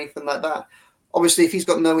war or anything like that. Obviously, if he's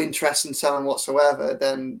got no interest in selling whatsoever,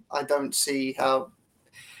 then I don't see how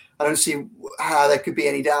there could be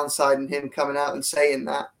any downside in him coming out and saying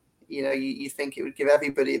that. You think it would give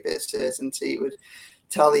everybody a bit of certainty. It would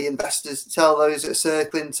tell the investors, tell those that are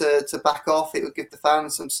circling to back off. It would give the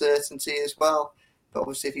fans some certainty as well. But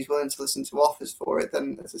obviously, if he's willing to listen to offers for it,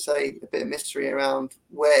 then, as I say, a bit of mystery around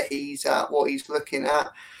where he's at, what he's looking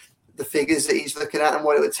at, the figures that he's looking at, and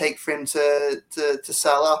what it would take for him to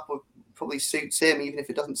sell up would probably suits him, even if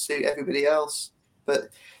it doesn't suit everybody else.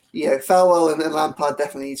 But, Farwell and Lampard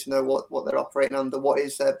definitely need to know what they're operating under, what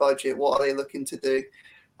is their budget, what are they looking to do.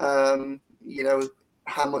 How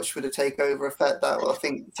much would a takeover affect that? Well, I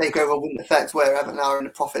think takeover wouldn't affect where Everton are in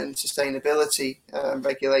the profit and sustainability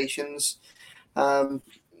regulations.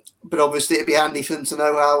 But obviously, it'd be handy for them to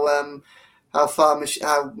know how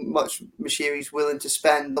much Moshiri's willing to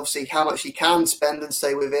spend. Obviously, how much he can spend and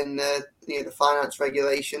stay within the finance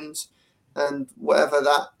regulations, and whatever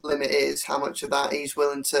that limit is, how much of that he's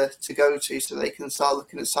willing to go to, so they can start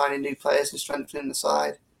looking at signing new players and strengthening the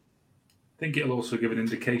side. I think it'll also give an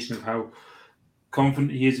indication of how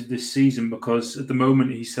confident he is of this season, because at the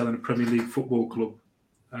moment he's selling a Premier League football club,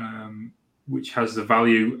 which has the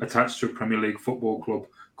value attached to a Premier League football club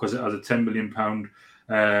because it has a £10 million,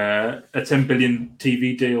 a 10 billion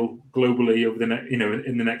TV deal globally over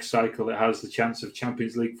in the next cycle. It has the chance of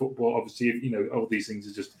Champions League football. Obviously, all these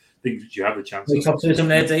things are just things which you have a chance. Great optimism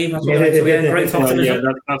there, Dave. That's great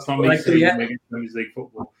optimism. That's not me saying Champions League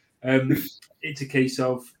football. It's a case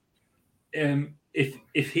of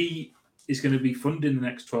if he is going to be funding the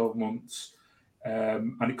next 12 months,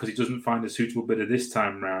 and because he doesn't find a suitable bidder this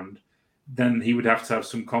time round, then he would have to have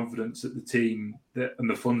some confidence that the team and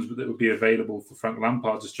the funds that would be available for Frank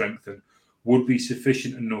Lampard to strengthen would be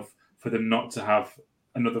sufficient enough for them not to have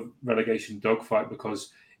another relegation dogfight,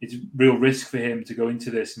 because it's real risk for him to go into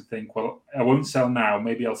this and think, well, I won't sell now,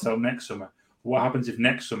 maybe I'll sell next summer. What happens if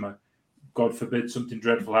next summer, God forbid, something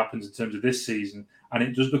dreadful happens in terms of this season and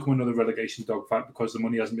it does become another relegation dogfight because the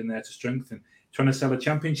money hasn't been there to strengthen? Trying to sell a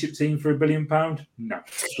championship team for £1 billion? No,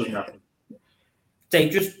 it doesn't happen.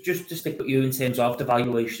 Dave, just to stick with you in terms of the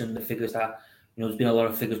valuation and the figures that, there's been a lot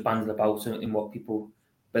of figures bandied about in what people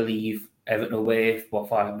believe Everton are worth, what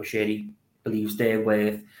Farhad Moshiri believes they're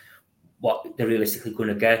worth, what they're realistically going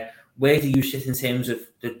to get. Where do you sit in terms of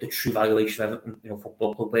the true valuation of Everton,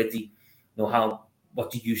 football club? Where do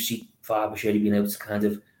what do you see Farhad Moshiri being able to kind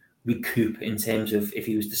of recoup in terms of if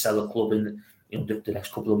he was to sell a club in the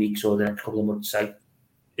next couple of weeks or the next couple of months, say?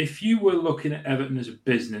 If you were looking at Everton as a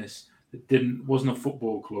business that wasn't a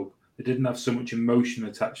football club, that didn't have so much emotion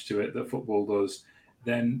attached to it that football does,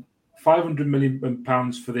 then £500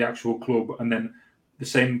 million for the actual club, and then the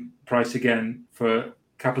same price again for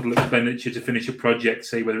capital expenditure to finish a project,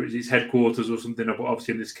 say whether it's its headquarters or something, but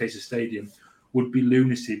obviously in this case a stadium, would be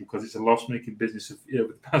lunacy, because it's a loss-making business of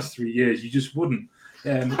the past 3 years. You just wouldn't.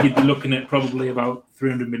 You'd be looking at probably about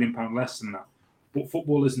 £300 million less than that. But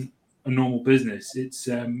football isn't a normal business. It's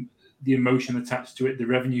the emotion attached to it. The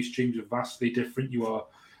revenue streams are vastly different. You are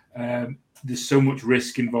there's so much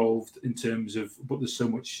risk involved in terms of, but there's so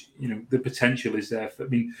much, the potential is there.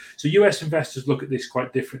 So US investors look at this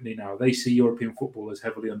quite differently now. They see European football as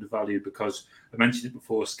heavily undervalued because, I mentioned it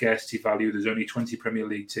before, scarcity value. There's only 20 Premier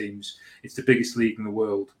League teams. It's the biggest league in the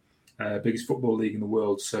world, biggest football league in the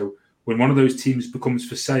world. So when one of those teams becomes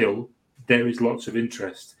for sale, there is lots of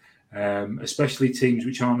interest. Especially teams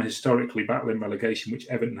which aren't historically battling relegation, which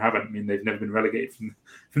Everton haven't. They've never been relegated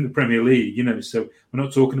from the Premier League, so we're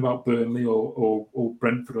not talking about Burnley or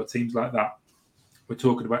Brentford or teams like that. We're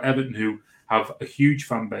talking about Everton, who have a huge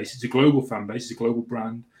fan base. It's a global fan base, it's a global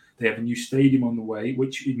brand. They have a new stadium on the way,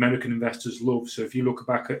 which American investors love. So if you look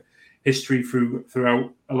back at history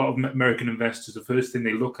throughout, a lot of American investors, the first thing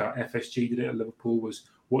they look at, FSG did it at Liverpool, was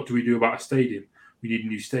what do we do about a stadium? We need a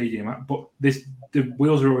new stadium. But the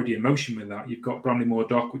wheels are already in motion with that. You've got Bramley-Moore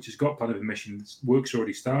Dock, which has got planning permission. Work's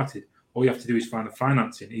already started. All you have to do is find the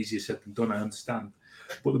financing. Easier said than done, I understand.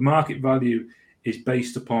 But the market value is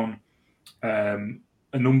based upon a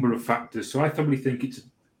number of factors. So I probably think it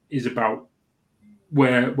is about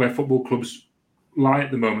where football clubs lie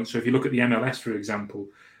at the moment. So if you look at the MLS, for example,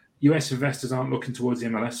 US investors aren't looking towards the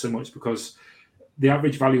MLS so much because the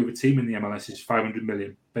average value of a team in the MLS is 500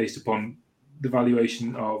 million based upon the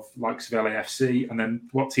valuation of likes of LAFC and then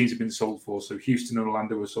what teams have been sold for. So Houston and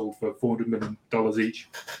Orlando were sold for $400 million each.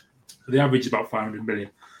 So the average is about 500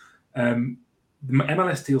 million. The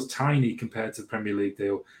MLS deal's tiny compared to the Premier League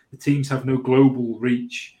deal. The teams have no global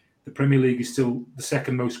reach. The Premier League is still the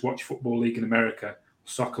second most watched football league in America,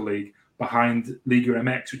 soccer league, behind Liga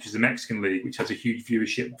MX, which is the Mexican league, which has a huge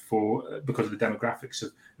viewership because of the demographics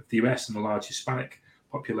of the US and the large Hispanic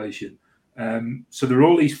population. So there are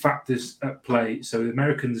all these factors at play. So the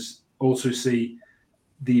Americans also see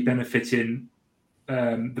the benefit in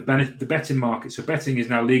the betting market. So betting is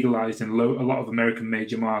now legalized in a lot of American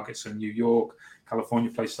major markets, so New York,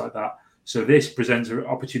 California, places like that. So this presents an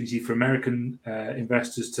opportunity for American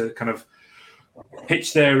investors to kind of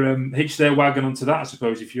hitch their wagon onto that, I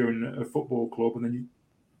suppose, if you're in a football club. And then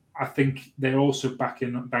I think they're also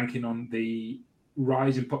banking on the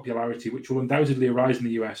rise in popularity, which will undoubtedly arise in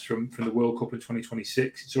the US from the World Cup in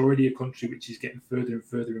 2026. It's already a country which is getting further and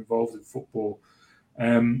further involved in football.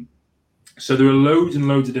 So there are loads and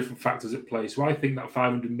loads of different factors at play. So I think that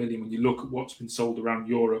 500 million, when you look at what's been sold around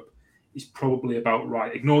Europe, is probably about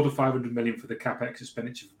right. Ignore the 500 million for the capex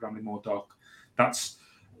expenditure for Bramley-Moore Dock. That's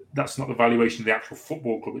not the valuation of the actual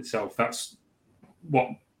football club itself. That's what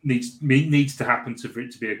needs to happen for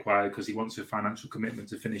it to be acquired, because he wants a financial commitment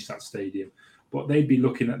to finish that stadium. But they'd be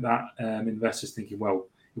looking at that, investors thinking, well,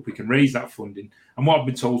 if we can raise that funding. And what I've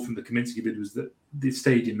been told from the Kaminsky bid was that the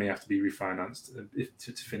stadium may have to be refinanced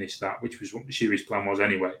to finish that, which was what Bashiri's plan was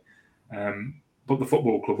anyway. But the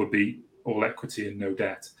football club would be all equity and no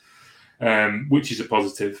debt, which is a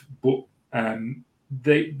positive. But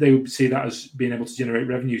they would see that as being able to generate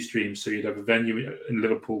revenue streams. So you'd have a venue in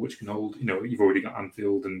Liverpool which can hold, you've already got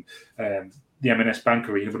Anfield and the M&S Bank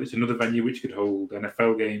Arena, but it's another venue which could hold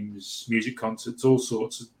NFL games, music concerts, all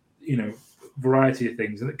sorts of, variety of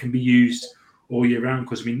things, and it can be used all year round.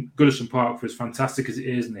 Because Goodison Park, for as fantastic as it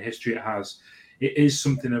is and the history it has, it is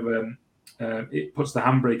something of it puts the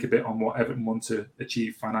handbrake a bit on what Everton want to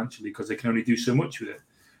achieve financially, because they can only do so much with it.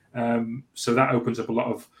 So that opens up a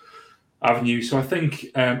lot of avenues. So I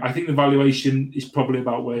think the valuation is probably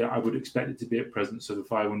about where I would expect it to be at present. So the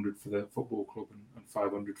 500 for the football club and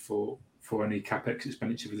 500 for any capex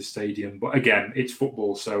expenditure for the stadium. But again, it's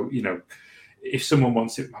football, so if someone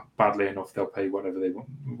wants it badly enough, they'll pay whatever they want,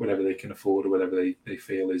 whatever they can afford, or whatever they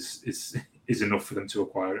feel is enough for them to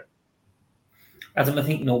acquire it. Adam, I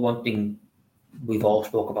think one thing we've all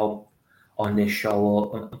spoke about on this show,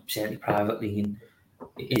 or certainly privately,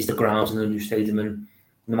 is the grounds in the new stadium. And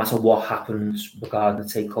no matter what happens regarding the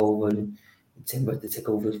takeover, and whether the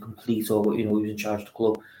takeover is complete or who's in charge of the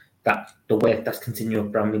club, that the work that's continuing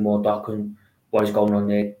at Bramley-Moore Dock and what is going on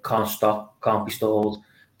there can't stop, can't be stalled.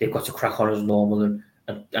 They've got to crack on as normal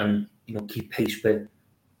and keep pace with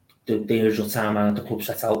the original timeline the club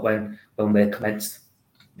set out when we commenced.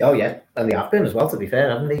 Oh yeah, and they have been as well. To be fair,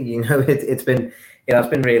 haven't they? It's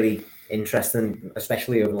been really interesting,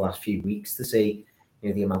 especially over the last few weeks, to see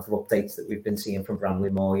the amount of updates that we've been seeing from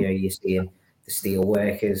Bramley-Moore. You're seeing the steel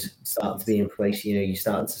workers starting to be in place. You're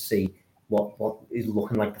starting to see what is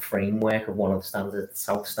looking like the framework of one of the stands at the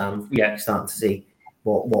South Stand. Yeah, you're starting to see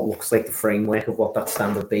what looks like the framework of what that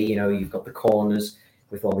stand would be. You've got the corners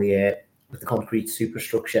with all the concrete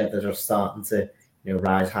superstructure that are starting to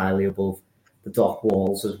rise highly above the dock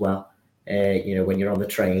walls as well. When you're on the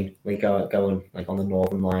train, going like on the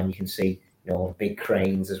Northern Line, you can see all the big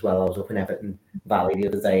cranes as well. I was up in Everton Valley the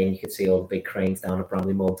other day, and you could see all the big cranes down at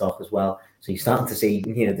Bramley Moor Dock as well. So you're starting to see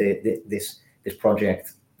this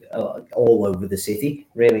project all over the city,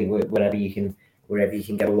 really, wherever you can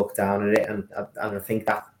get a look down at it, and I think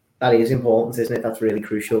that is important, isn't it? That's really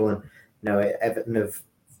crucial. And Everton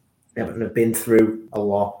have been through a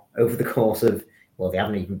lot over the course of, they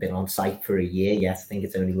haven't even been on site for a year yet. I think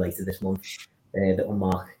it's only later this month that will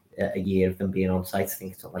mark a year of them being on site. I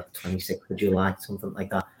think it's like the 26th of July, something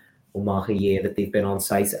like that, will mark a year that they've been on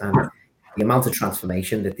site. And the amount of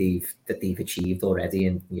transformation that they've achieved already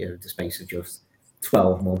in the space of just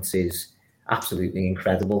 12 months is absolutely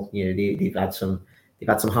incredible. They've had some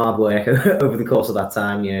hard work over the course of that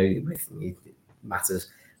time. With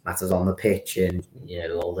matters on the pitch, and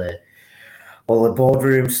all the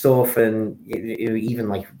boardroom stuff, and even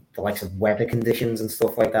like the likes of weather conditions and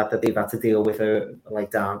stuff like that they've had to deal with,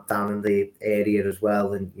 like down in the area as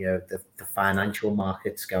well, and the financial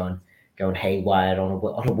markets going haywire on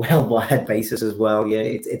a worldwide basis as well.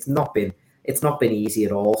 It's not been easy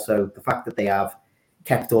at all. So the fact that they have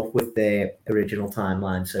kept up with their original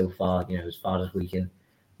timeline so far, as far as we can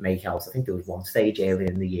make out, I think there was one stage earlier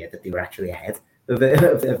in the year that they were actually ahead of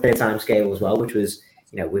their time scale as well, which was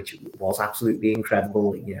absolutely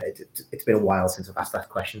incredible. It's been a while since I've asked that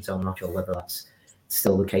question, so I'm not sure whether that's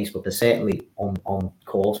still the case, but they're certainly on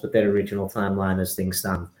course with their original timeline as things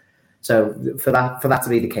stand. So for that to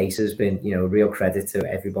be the case has been, a real credit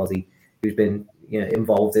to everybody who's been,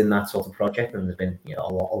 involved in that sort of project. And there's been, a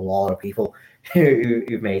lot of people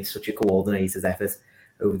who've made such a coordinated effort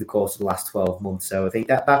over the course of the last 12 months. So I think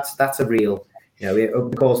that's a real, over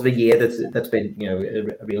the course of a year that's been,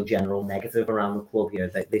 a real general negative around the club.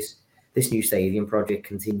 That this new stadium project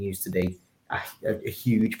continues to be a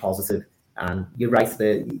huge positive. And you're right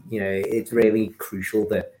that, it's really crucial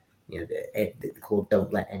that, the club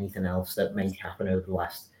don't let anything else that may happen over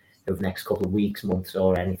the next couple of weeks, months,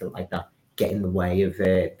 or anything like that get in the way of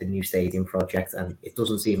the new stadium project. And it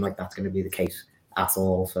doesn't seem like that's going to be the case at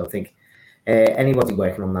all. So I think anybody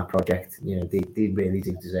working on that project, they really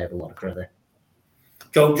do deserve a lot of credit.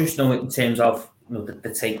 Joe, just in terms of the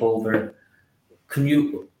takeover, can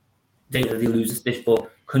you, David alludes to this, but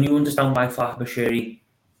can you understand why Farhad Bashiri,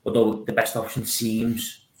 although the best option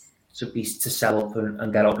seems to be to sell up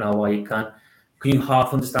and get out now while you can you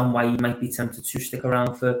half understand why you might be tempted to stick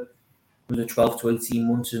around for the 12 to 18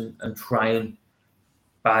 months and try and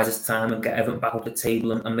buy this time and get Everton back up the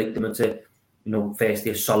table and make them into,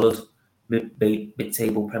 firstly a solid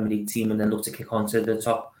mid-table Premier League team, and then look to kick on to the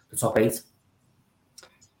top 8?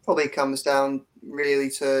 Probably comes down really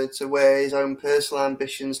to where his own personal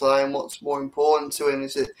ambitions lie and what's more important to him.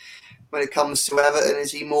 Is it, when it comes to Everton,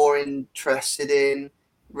 is he more interested in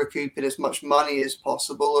recouping as much money as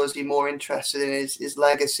possible, or is he more interested in his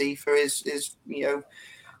legacy for his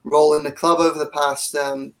role in the club over the past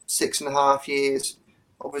 6.5 years?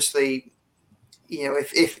 Obviously,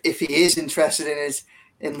 if he is interested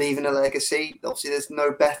in leaving a legacy, obviously there's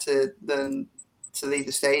no better than to leave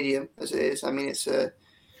the stadium as it is. I mean, it's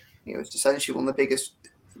it's essentially one of the biggest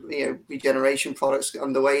regeneration products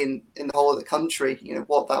underway in the whole of the country.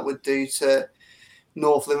 What that would do to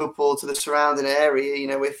North Liverpool, to the surrounding area,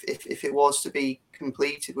 if it was to be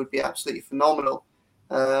completed, would be absolutely phenomenal.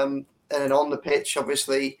 And then on the pitch,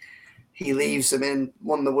 obviously, he leaves them in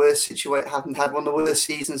one of the worst haven't had one of the worst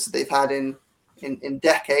seasons that they've had in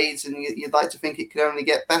decades, and you'd like to think it could only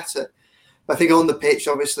get better. But I think on the pitch,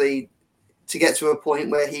 obviously, to get to a point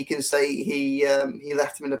where he can say he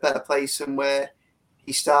left them in a better place than where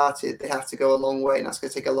he started, they have to go a long way, and that's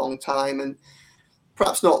going to take a long time, and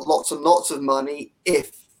perhaps not lots and lots of money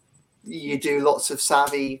if you do lots of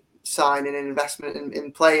savvy signing and investment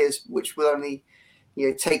in players, which will only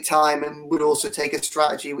take time, and would also take a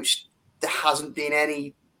strategy which there hasn't been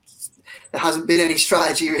any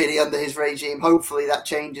strategy really under his regime. Hopefully that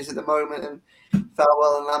changes at the moment, and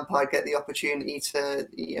Farwell and Lampard get the opportunity to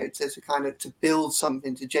to build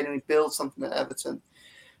something, to genuinely build something at Everton.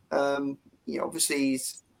 Obviously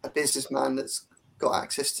he's a businessman that's got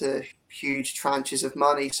access to huge tranches of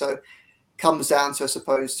money, so it comes down to, I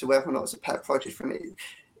suppose, to whether or not it's a pet project for him.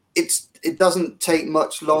 It doesn't take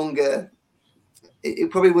much longer.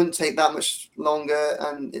 It probably wouldn't take that much longer,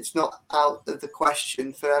 and it's not out of the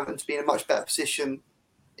question for Everton to be in a much better position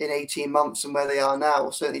in 18 months than where they are now,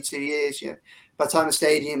 or certainly 2 years. By the time the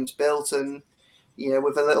stadium's built, and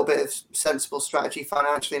with a little bit of sensible strategy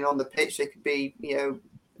financially and on the pitch, they could be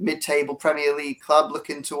mid-table Premier League club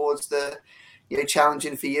looking towards the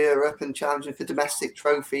challenging for Europe and challenging for domestic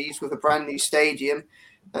trophies with a brand new stadium.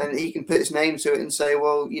 And he can put his name to it and say,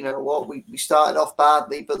 well, you know what, we started off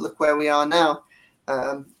badly, but look where we are now.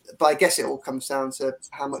 But I guess it all comes down to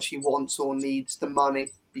how much he wants or needs the money,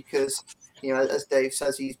 because, as Dave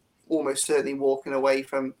says, he's almost certainly walking away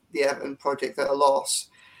from the Everton project at a loss.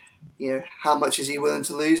 How much is he willing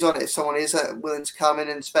to lose on it? If someone is willing to come in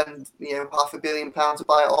and spend, £500 million to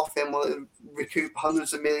buy it off him, will it recoup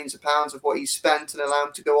hundreds of millions of pounds of what he's spent and allow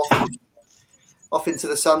him to go off into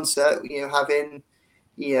the sunset, having,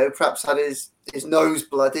 perhaps had his nose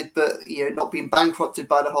blooded, but, not being bankrupted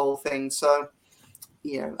by the whole thing. So,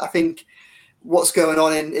 I think what's going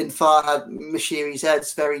on in Farhad Mashiri's head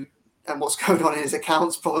is and what's going on in his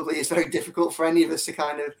accounts probably is very difficult for any of us to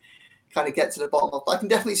kind of get to the bottom of. But I can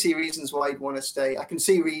definitely see reasons why he'd want to stay. I can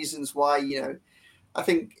see reasons why, I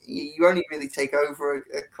think you only really take over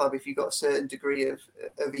a club if you've got a certain degree of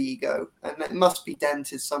ego, and it must be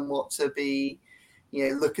dented somewhat to be,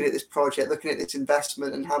 looking at this project, looking at this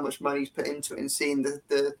investment and how much money's put into it, and seeing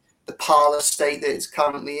the parlous state that it's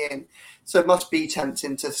currently in. So it must be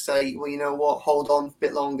tempting to say, well, you know what, hold on a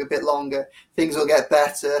bit longer, things will get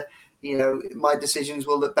better. My decisions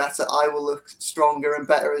will look better. I will look stronger and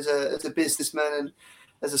better as a businessman and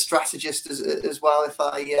as a strategist as well if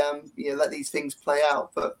I let these things play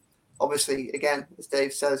out. But obviously, again, as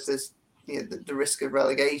Dave says, there's the risk of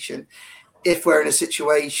relegation. If we're in a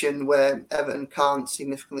situation where Everton can't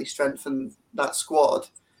significantly strengthen that squad,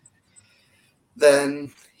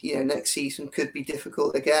 then next season could be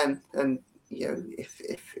difficult again. And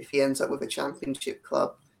if he ends up with a championship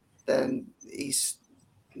club, then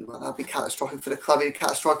that'd be catastrophic for the club. It'd be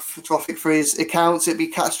catastrophic for his accounts. It'd be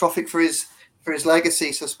catastrophic for his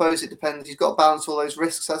legacy. So I suppose it depends. He's got to balance all those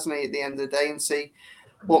risks, hasn't he, at the end of the day, and see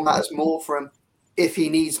what matters more for him. If he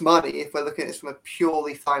needs money, if we're looking at this from a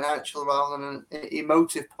purely financial rather than an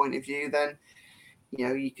emotive point of view, then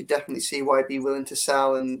you could definitely see why he'd be willing to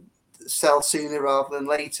sell and sell sooner rather than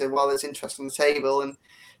later while there's interest on the table. And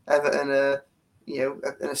Everton,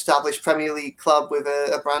 an established Premier League club with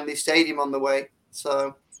a brand new stadium on the way.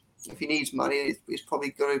 So if he needs money, it's probably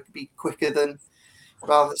got to be quicker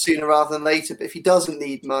sooner rather than later. But if he doesn't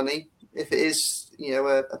need money, if it is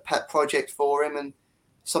a pet project for him and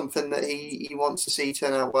something that he wants to see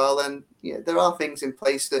turn out well, then there are things in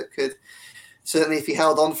place that could certainly, if he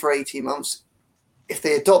held on for 18 months, if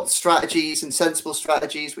they adopt strategies and sensible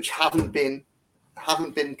strategies which haven't been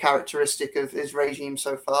characteristic of his regime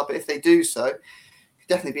so far, but if they do so, could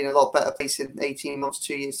definitely be in a lot better place in 18 months,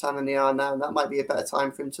 2 years time than they are now, and that might be a better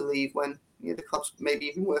time for him to leave when the club's maybe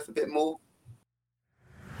even worth a bit more.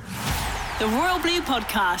 The Royal Blue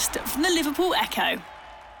Podcast from the Liverpool Echo.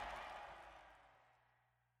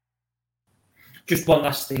 Just one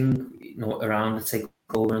last thing, around the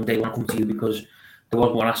takeover, and they want to come to you because there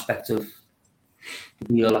was one aspect of the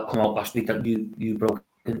deal that came out last week that you broke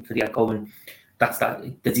in for the Echo, and that's that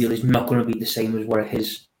the deal is not going to be the same as what it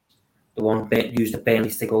is. The one used at Burnley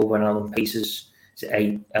to take over, and Alan Pace's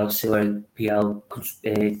LCL PL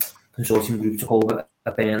consortium group took over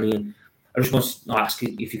at Burnley. And I just want to ask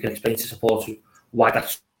you if you can explain to supporters why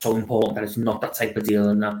that's so important, that it's not that type of deal,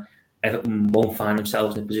 and that Everton won't find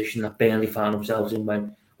themselves in a position that Burnley found themselves in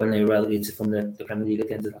when they were relegated from the Premier League at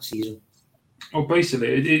the end of that season. Well, basically,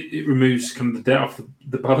 it removes kind of the debt off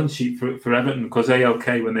the balance sheet for Everton, because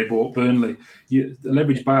ALK, when they bought Burnley, the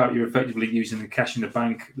leverage buyout, you're effectively using the cash in the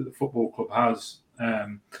bank that the football club has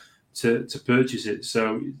to purchase it.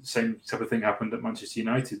 So same type of thing happened at Manchester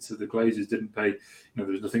United. So the Glazers didn't pay, there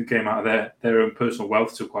was nothing came out of their own personal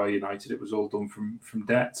wealth to acquire United. It was all done from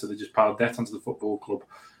debt. So they just piled debt onto the football club.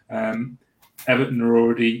 Everton are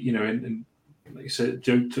already, and like you said,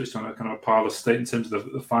 Joe touched on a kind of a parlous state in terms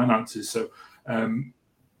of the finances. So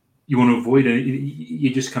you want to avoid it.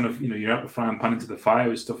 You just kind of, you're out the frying pan into the fire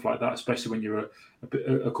with stuff like that, especially when you're a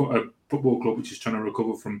football club which is trying to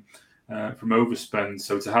recover from overspend.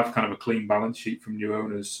 So to have kind of a clean balance sheet from new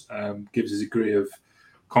owners gives a degree of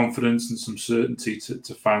confidence and some certainty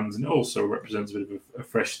to fans, and it also represents a bit of a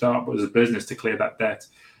fresh start. But as a business, to clear that debt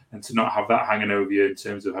and to not have that hanging over you in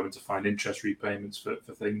terms of having to find interest repayments for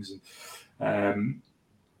things, and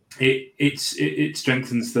it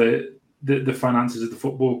strengthens the finances of the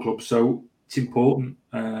football club. So it's important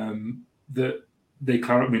that they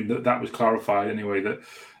that was clarified anyway. That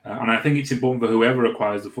and I think it's important for whoever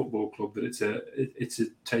acquires the football club that it's a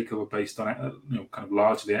takeover based on kind of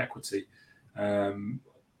largely equity,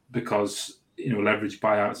 because leverage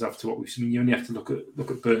buyouts after what we've seen. You only have to look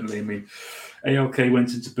at Burnley. I mean, ALK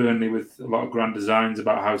went into Burnley with a lot of grand designs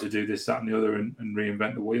about how to do this, that, and the other, and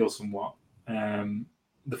reinvent the wheel somewhat.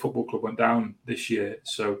 The football club went down this year,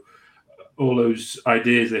 so all those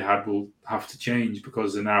ideas they had will have to change,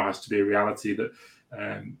 because there now has to be a reality that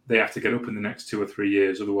they have to get up in the next 2 or 3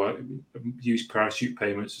 years, otherwise use parachute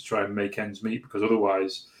payments to try and make ends meet, because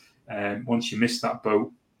otherwise, once you miss that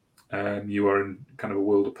boat, you are in kind of a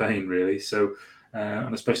world of pain, really. So,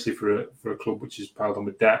 and especially for a club which is piled on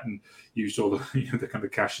with debt and used all the the kind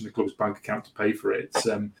of cash in the club's bank account to pay for it,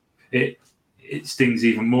 it stings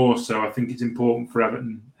even more. So I think it's important for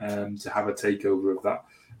Everton to have a takeover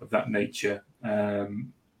of that nature.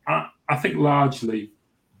 I think largely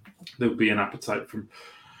there'll be an appetite from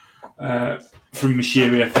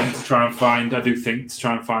Mashiri, I think, to try and find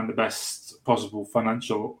the best possible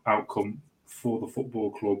financial outcome for the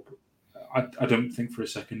football club. I don't think for a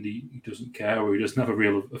second he doesn't care, or he doesn't have a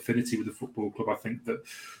real affinity with the football club. I think that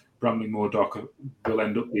Bramley Moore-Docker will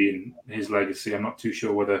end up being his legacy. I'm not too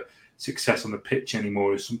sure whether success on the pitch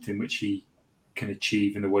anymore is something which he can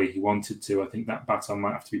achieve in the way he wanted to. I think that baton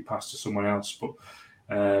might have to be passed to someone else. But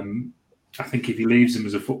I think if he leaves them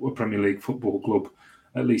as a Premier League football club,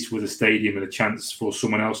 at least with a stadium and a chance for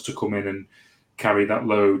someone else to come in and carry that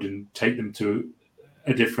load and take them to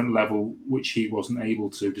a different level, which he wasn't able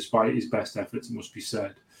to, despite his best efforts, it must be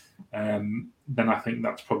said, then I think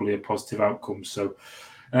that's probably a positive outcome. So,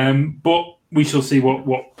 but we shall see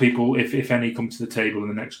what people, if any, come to the table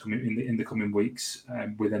in the coming weeks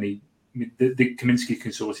with any. The Kaminsky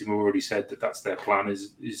Consortium have already said that that's their plan: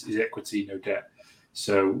 is equity, no debt.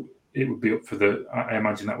 So it would be up for I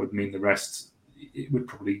imagine that would mean the rest. It would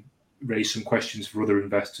probably raise some questions for other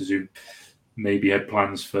investors who maybe had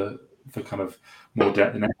plans for kind of more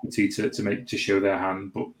debt than equity to show their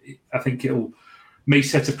hand. But I think may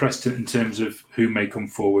set a precedent in terms of who may come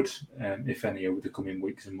forward, if any, over the coming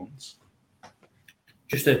weeks and months.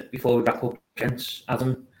 Just before we wrap up, gents,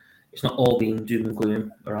 Adam, it's not all been doom and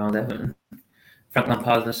gloom around Everton. Frank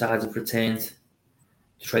Lampard and the sides have returned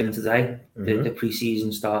to training today. Mm-hmm. The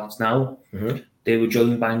pre-season starts now. Mm-hmm. They were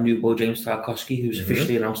joined by new boy James Tarkowski, who's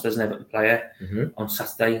officially announced as an Everton player on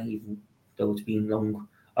Saturday, even though it's been long.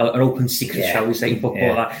 An open secret, shall we say, but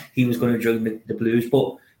that he was going to join the Blues.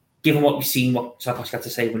 But given what we've seen, what Tarkowski had to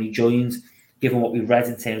say when he joined, given what we've read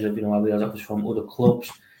in terms of ideas offers from other clubs,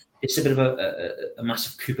 it's a bit of a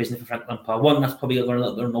massive coup, isn't it, for Frank Lampard? One that's probably going a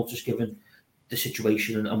little bit unnoticed given the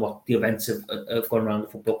situation and what the events have gone around the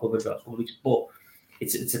football club over the last couple of weeks. But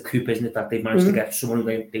it's a coup, isn't it, that they've managed to get someone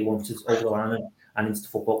who they wanted over the line and into the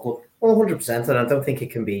football club. Well, 100%, and I don't think it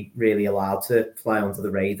can be really allowed to fly under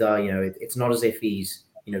the radar. It's not as if he's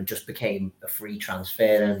just became a free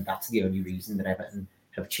transfer and that's the only reason that Everton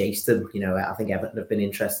have chased him. I think Everton have been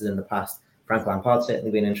interested in the past. Frank Lampard's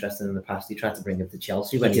certainly been interested in the past. He tried to bring him to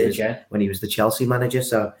Chelsea when he was the Chelsea manager.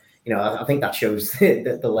 So, I think that shows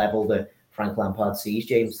the level that Frank Lampard sees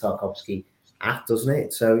James Tarkowski at, doesn't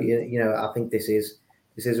it? So, I think this is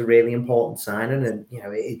a really important signing, and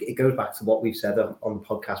it goes back to what we've said on the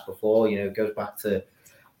podcast before. It goes back to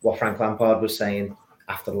what Frank Lampard was saying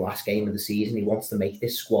after the last game of the season. He wants to make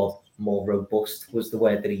this squad more robust, was the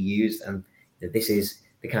word that he used, and this is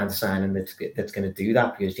the kind of signing that's going to do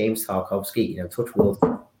that, because James Tarkowski, touch wood,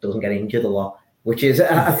 doesn't get injured a lot, which is,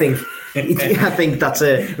 I think that's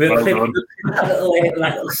a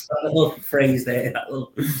little phrase there.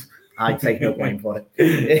 I take no blame for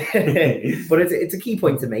it, but it's a key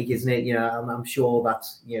point to make, isn't it? I'm sure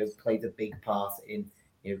that's played a big part in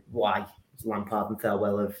why Lampard and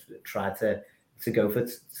Thelwell have tried to go for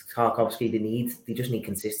Tarkowski. They just need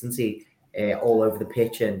consistency all over the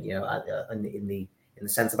pitch, and in the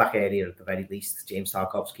centre back area at the very least. James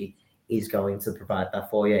Tarkowski is going to provide that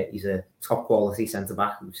for you. He's a top quality centre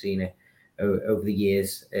back. We've seen it over the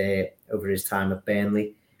years, over his time at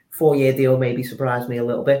Burnley. 4-year deal maybe surprised me a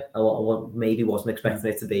little bit. I maybe wasn't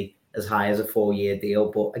expecting it to be as high as a 4-year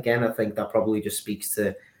deal, but again, I think that probably just speaks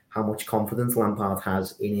to how much confidence Lampard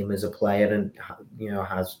has in him as a player, and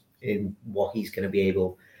has in what he's going to be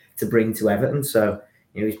able to bring to Everton. So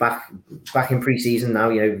he's back in pre-season now.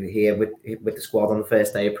 Here with the squad on the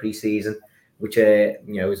first day of pre-season, which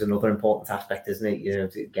is another important aspect, isn't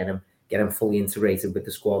it? To get him fully integrated with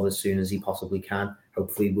the squad as soon as he possibly can.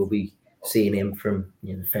 Hopefully, we'll be seeing him from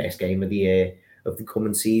the first game of the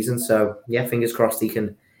coming season. So fingers crossed he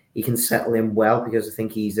can settle in well, because I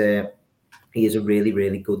think he is a really,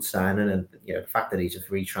 really good signing, and the fact that he's a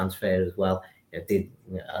free transfer as well. I think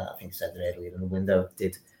I said it earlier in the window,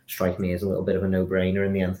 did strike me as a little bit of a no-brainer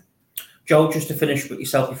in the end. Joe, just to finish with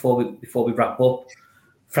yourself before we wrap up,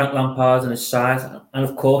 Frank Lampard and his side, and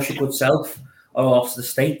of course your good self, are off to the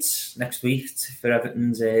States next week for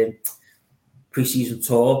Everton's pre-season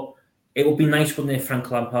tour. It would be nice, wouldn't it, if Frank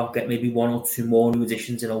Lampard get maybe 1 or 2 more new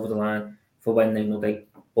additions in over the line for when they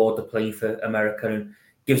board the plane for America, and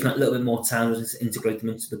gives them that little bit more time to integrate them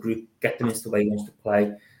into the group, get them into the way he wants to play,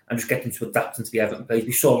 and just get them to adapt into the Everton players.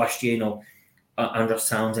 We saw last year, Andros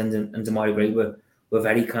Townsend and Damari Gray were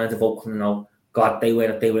very kind of vocal, glad they were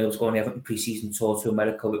able to go on the Everton pre-season tour to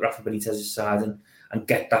America with Rafa Benitez's side and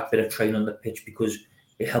get that bit of training on the pitch, because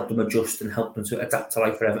it helped them adjust and helped them to adapt to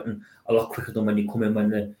life for Everton a lot quicker than when you come in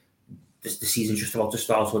when the season's just about to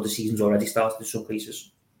start, or the season's already started in some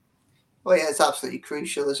places. Well, yeah, it's absolutely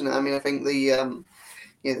crucial, isn't it? I mean, I think the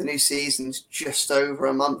new season's just over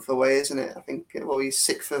a month away, isn't it? I think he's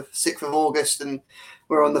 6th of August, and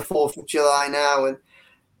we're on the 4th of July now, and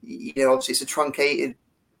obviously it's a truncated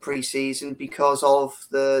pre-season because of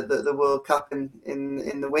the World Cup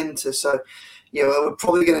in the winter. So, we're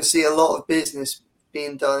probably going to see a lot of business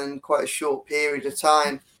being done in quite a short period of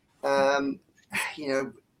time. Obviously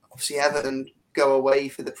Everton go away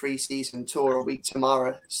for the pre-season tour a week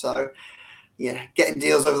tomorrow. So, getting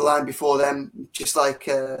deals over the line before then, just like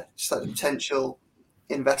the potential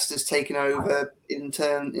investors taking over in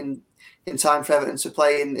time for Everton to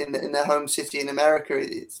play in their home city in America,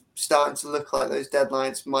 it's starting to look like those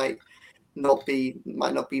deadlines might not be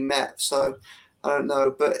met. So I don't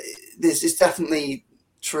know, but this is definitely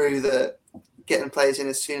true that getting players in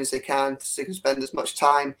as soon as they can, so they can spend as much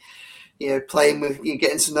time playing with,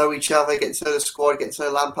 getting to know each other, getting to know the squad, getting to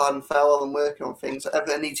know Lampard and Farrell, and working on things.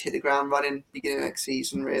 Everton need to hit the ground running beginning of next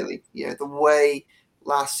season, really. The way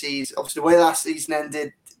last season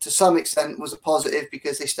ended, to some extent, was a positive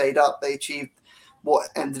because they stayed up. They achieved what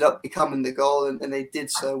ended up becoming the goal, and they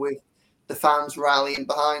did so with the fans rallying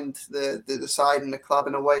behind the side and the club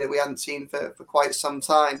in a way that we hadn't seen for quite some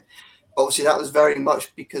time. Obviously, that was very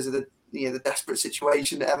much because of the desperate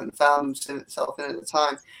situation that Everton found itself in at the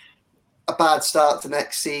time. A bad start to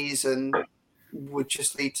next season would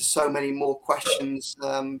just lead to so many more questions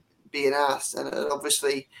being asked, and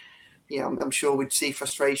obviously, I'm sure we'd see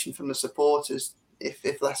frustration from the supporters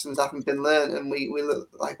if lessons haven't been learned, and we look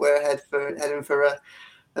like we're heading for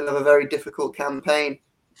another very difficult campaign.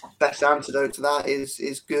 Best antidote to that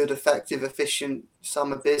is good, effective, efficient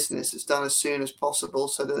summer business that's done as soon as possible,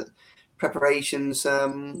 so that preparations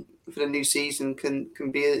for the new season can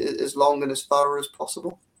be as long and as thorough as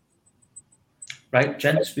possible. Right,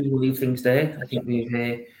 gents, we will leave things there. I think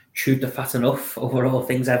we've chewed the fat enough over all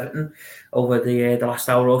things Everton over the last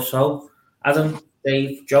hour or so. Adam,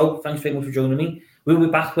 Dave, Joe, thanks very much for joining me. We'll be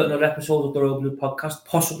back with another episode of the Royal Blue podcast,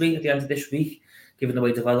 possibly at the end of this week, given the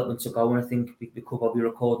way developments are going. I think we could probably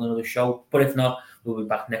record another show, but if not, we'll be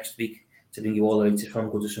back next week to bring you all the latest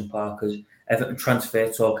from Goodison Park as Everton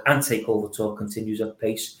transfer talk and takeover talk continues at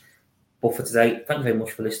pace. But for today, thank you very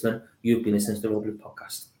much for listening. You've been listening to the Royal Blue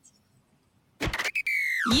podcast.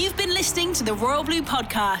 You've been listening to the Royal Blue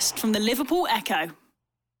podcast from the Liverpool Echo.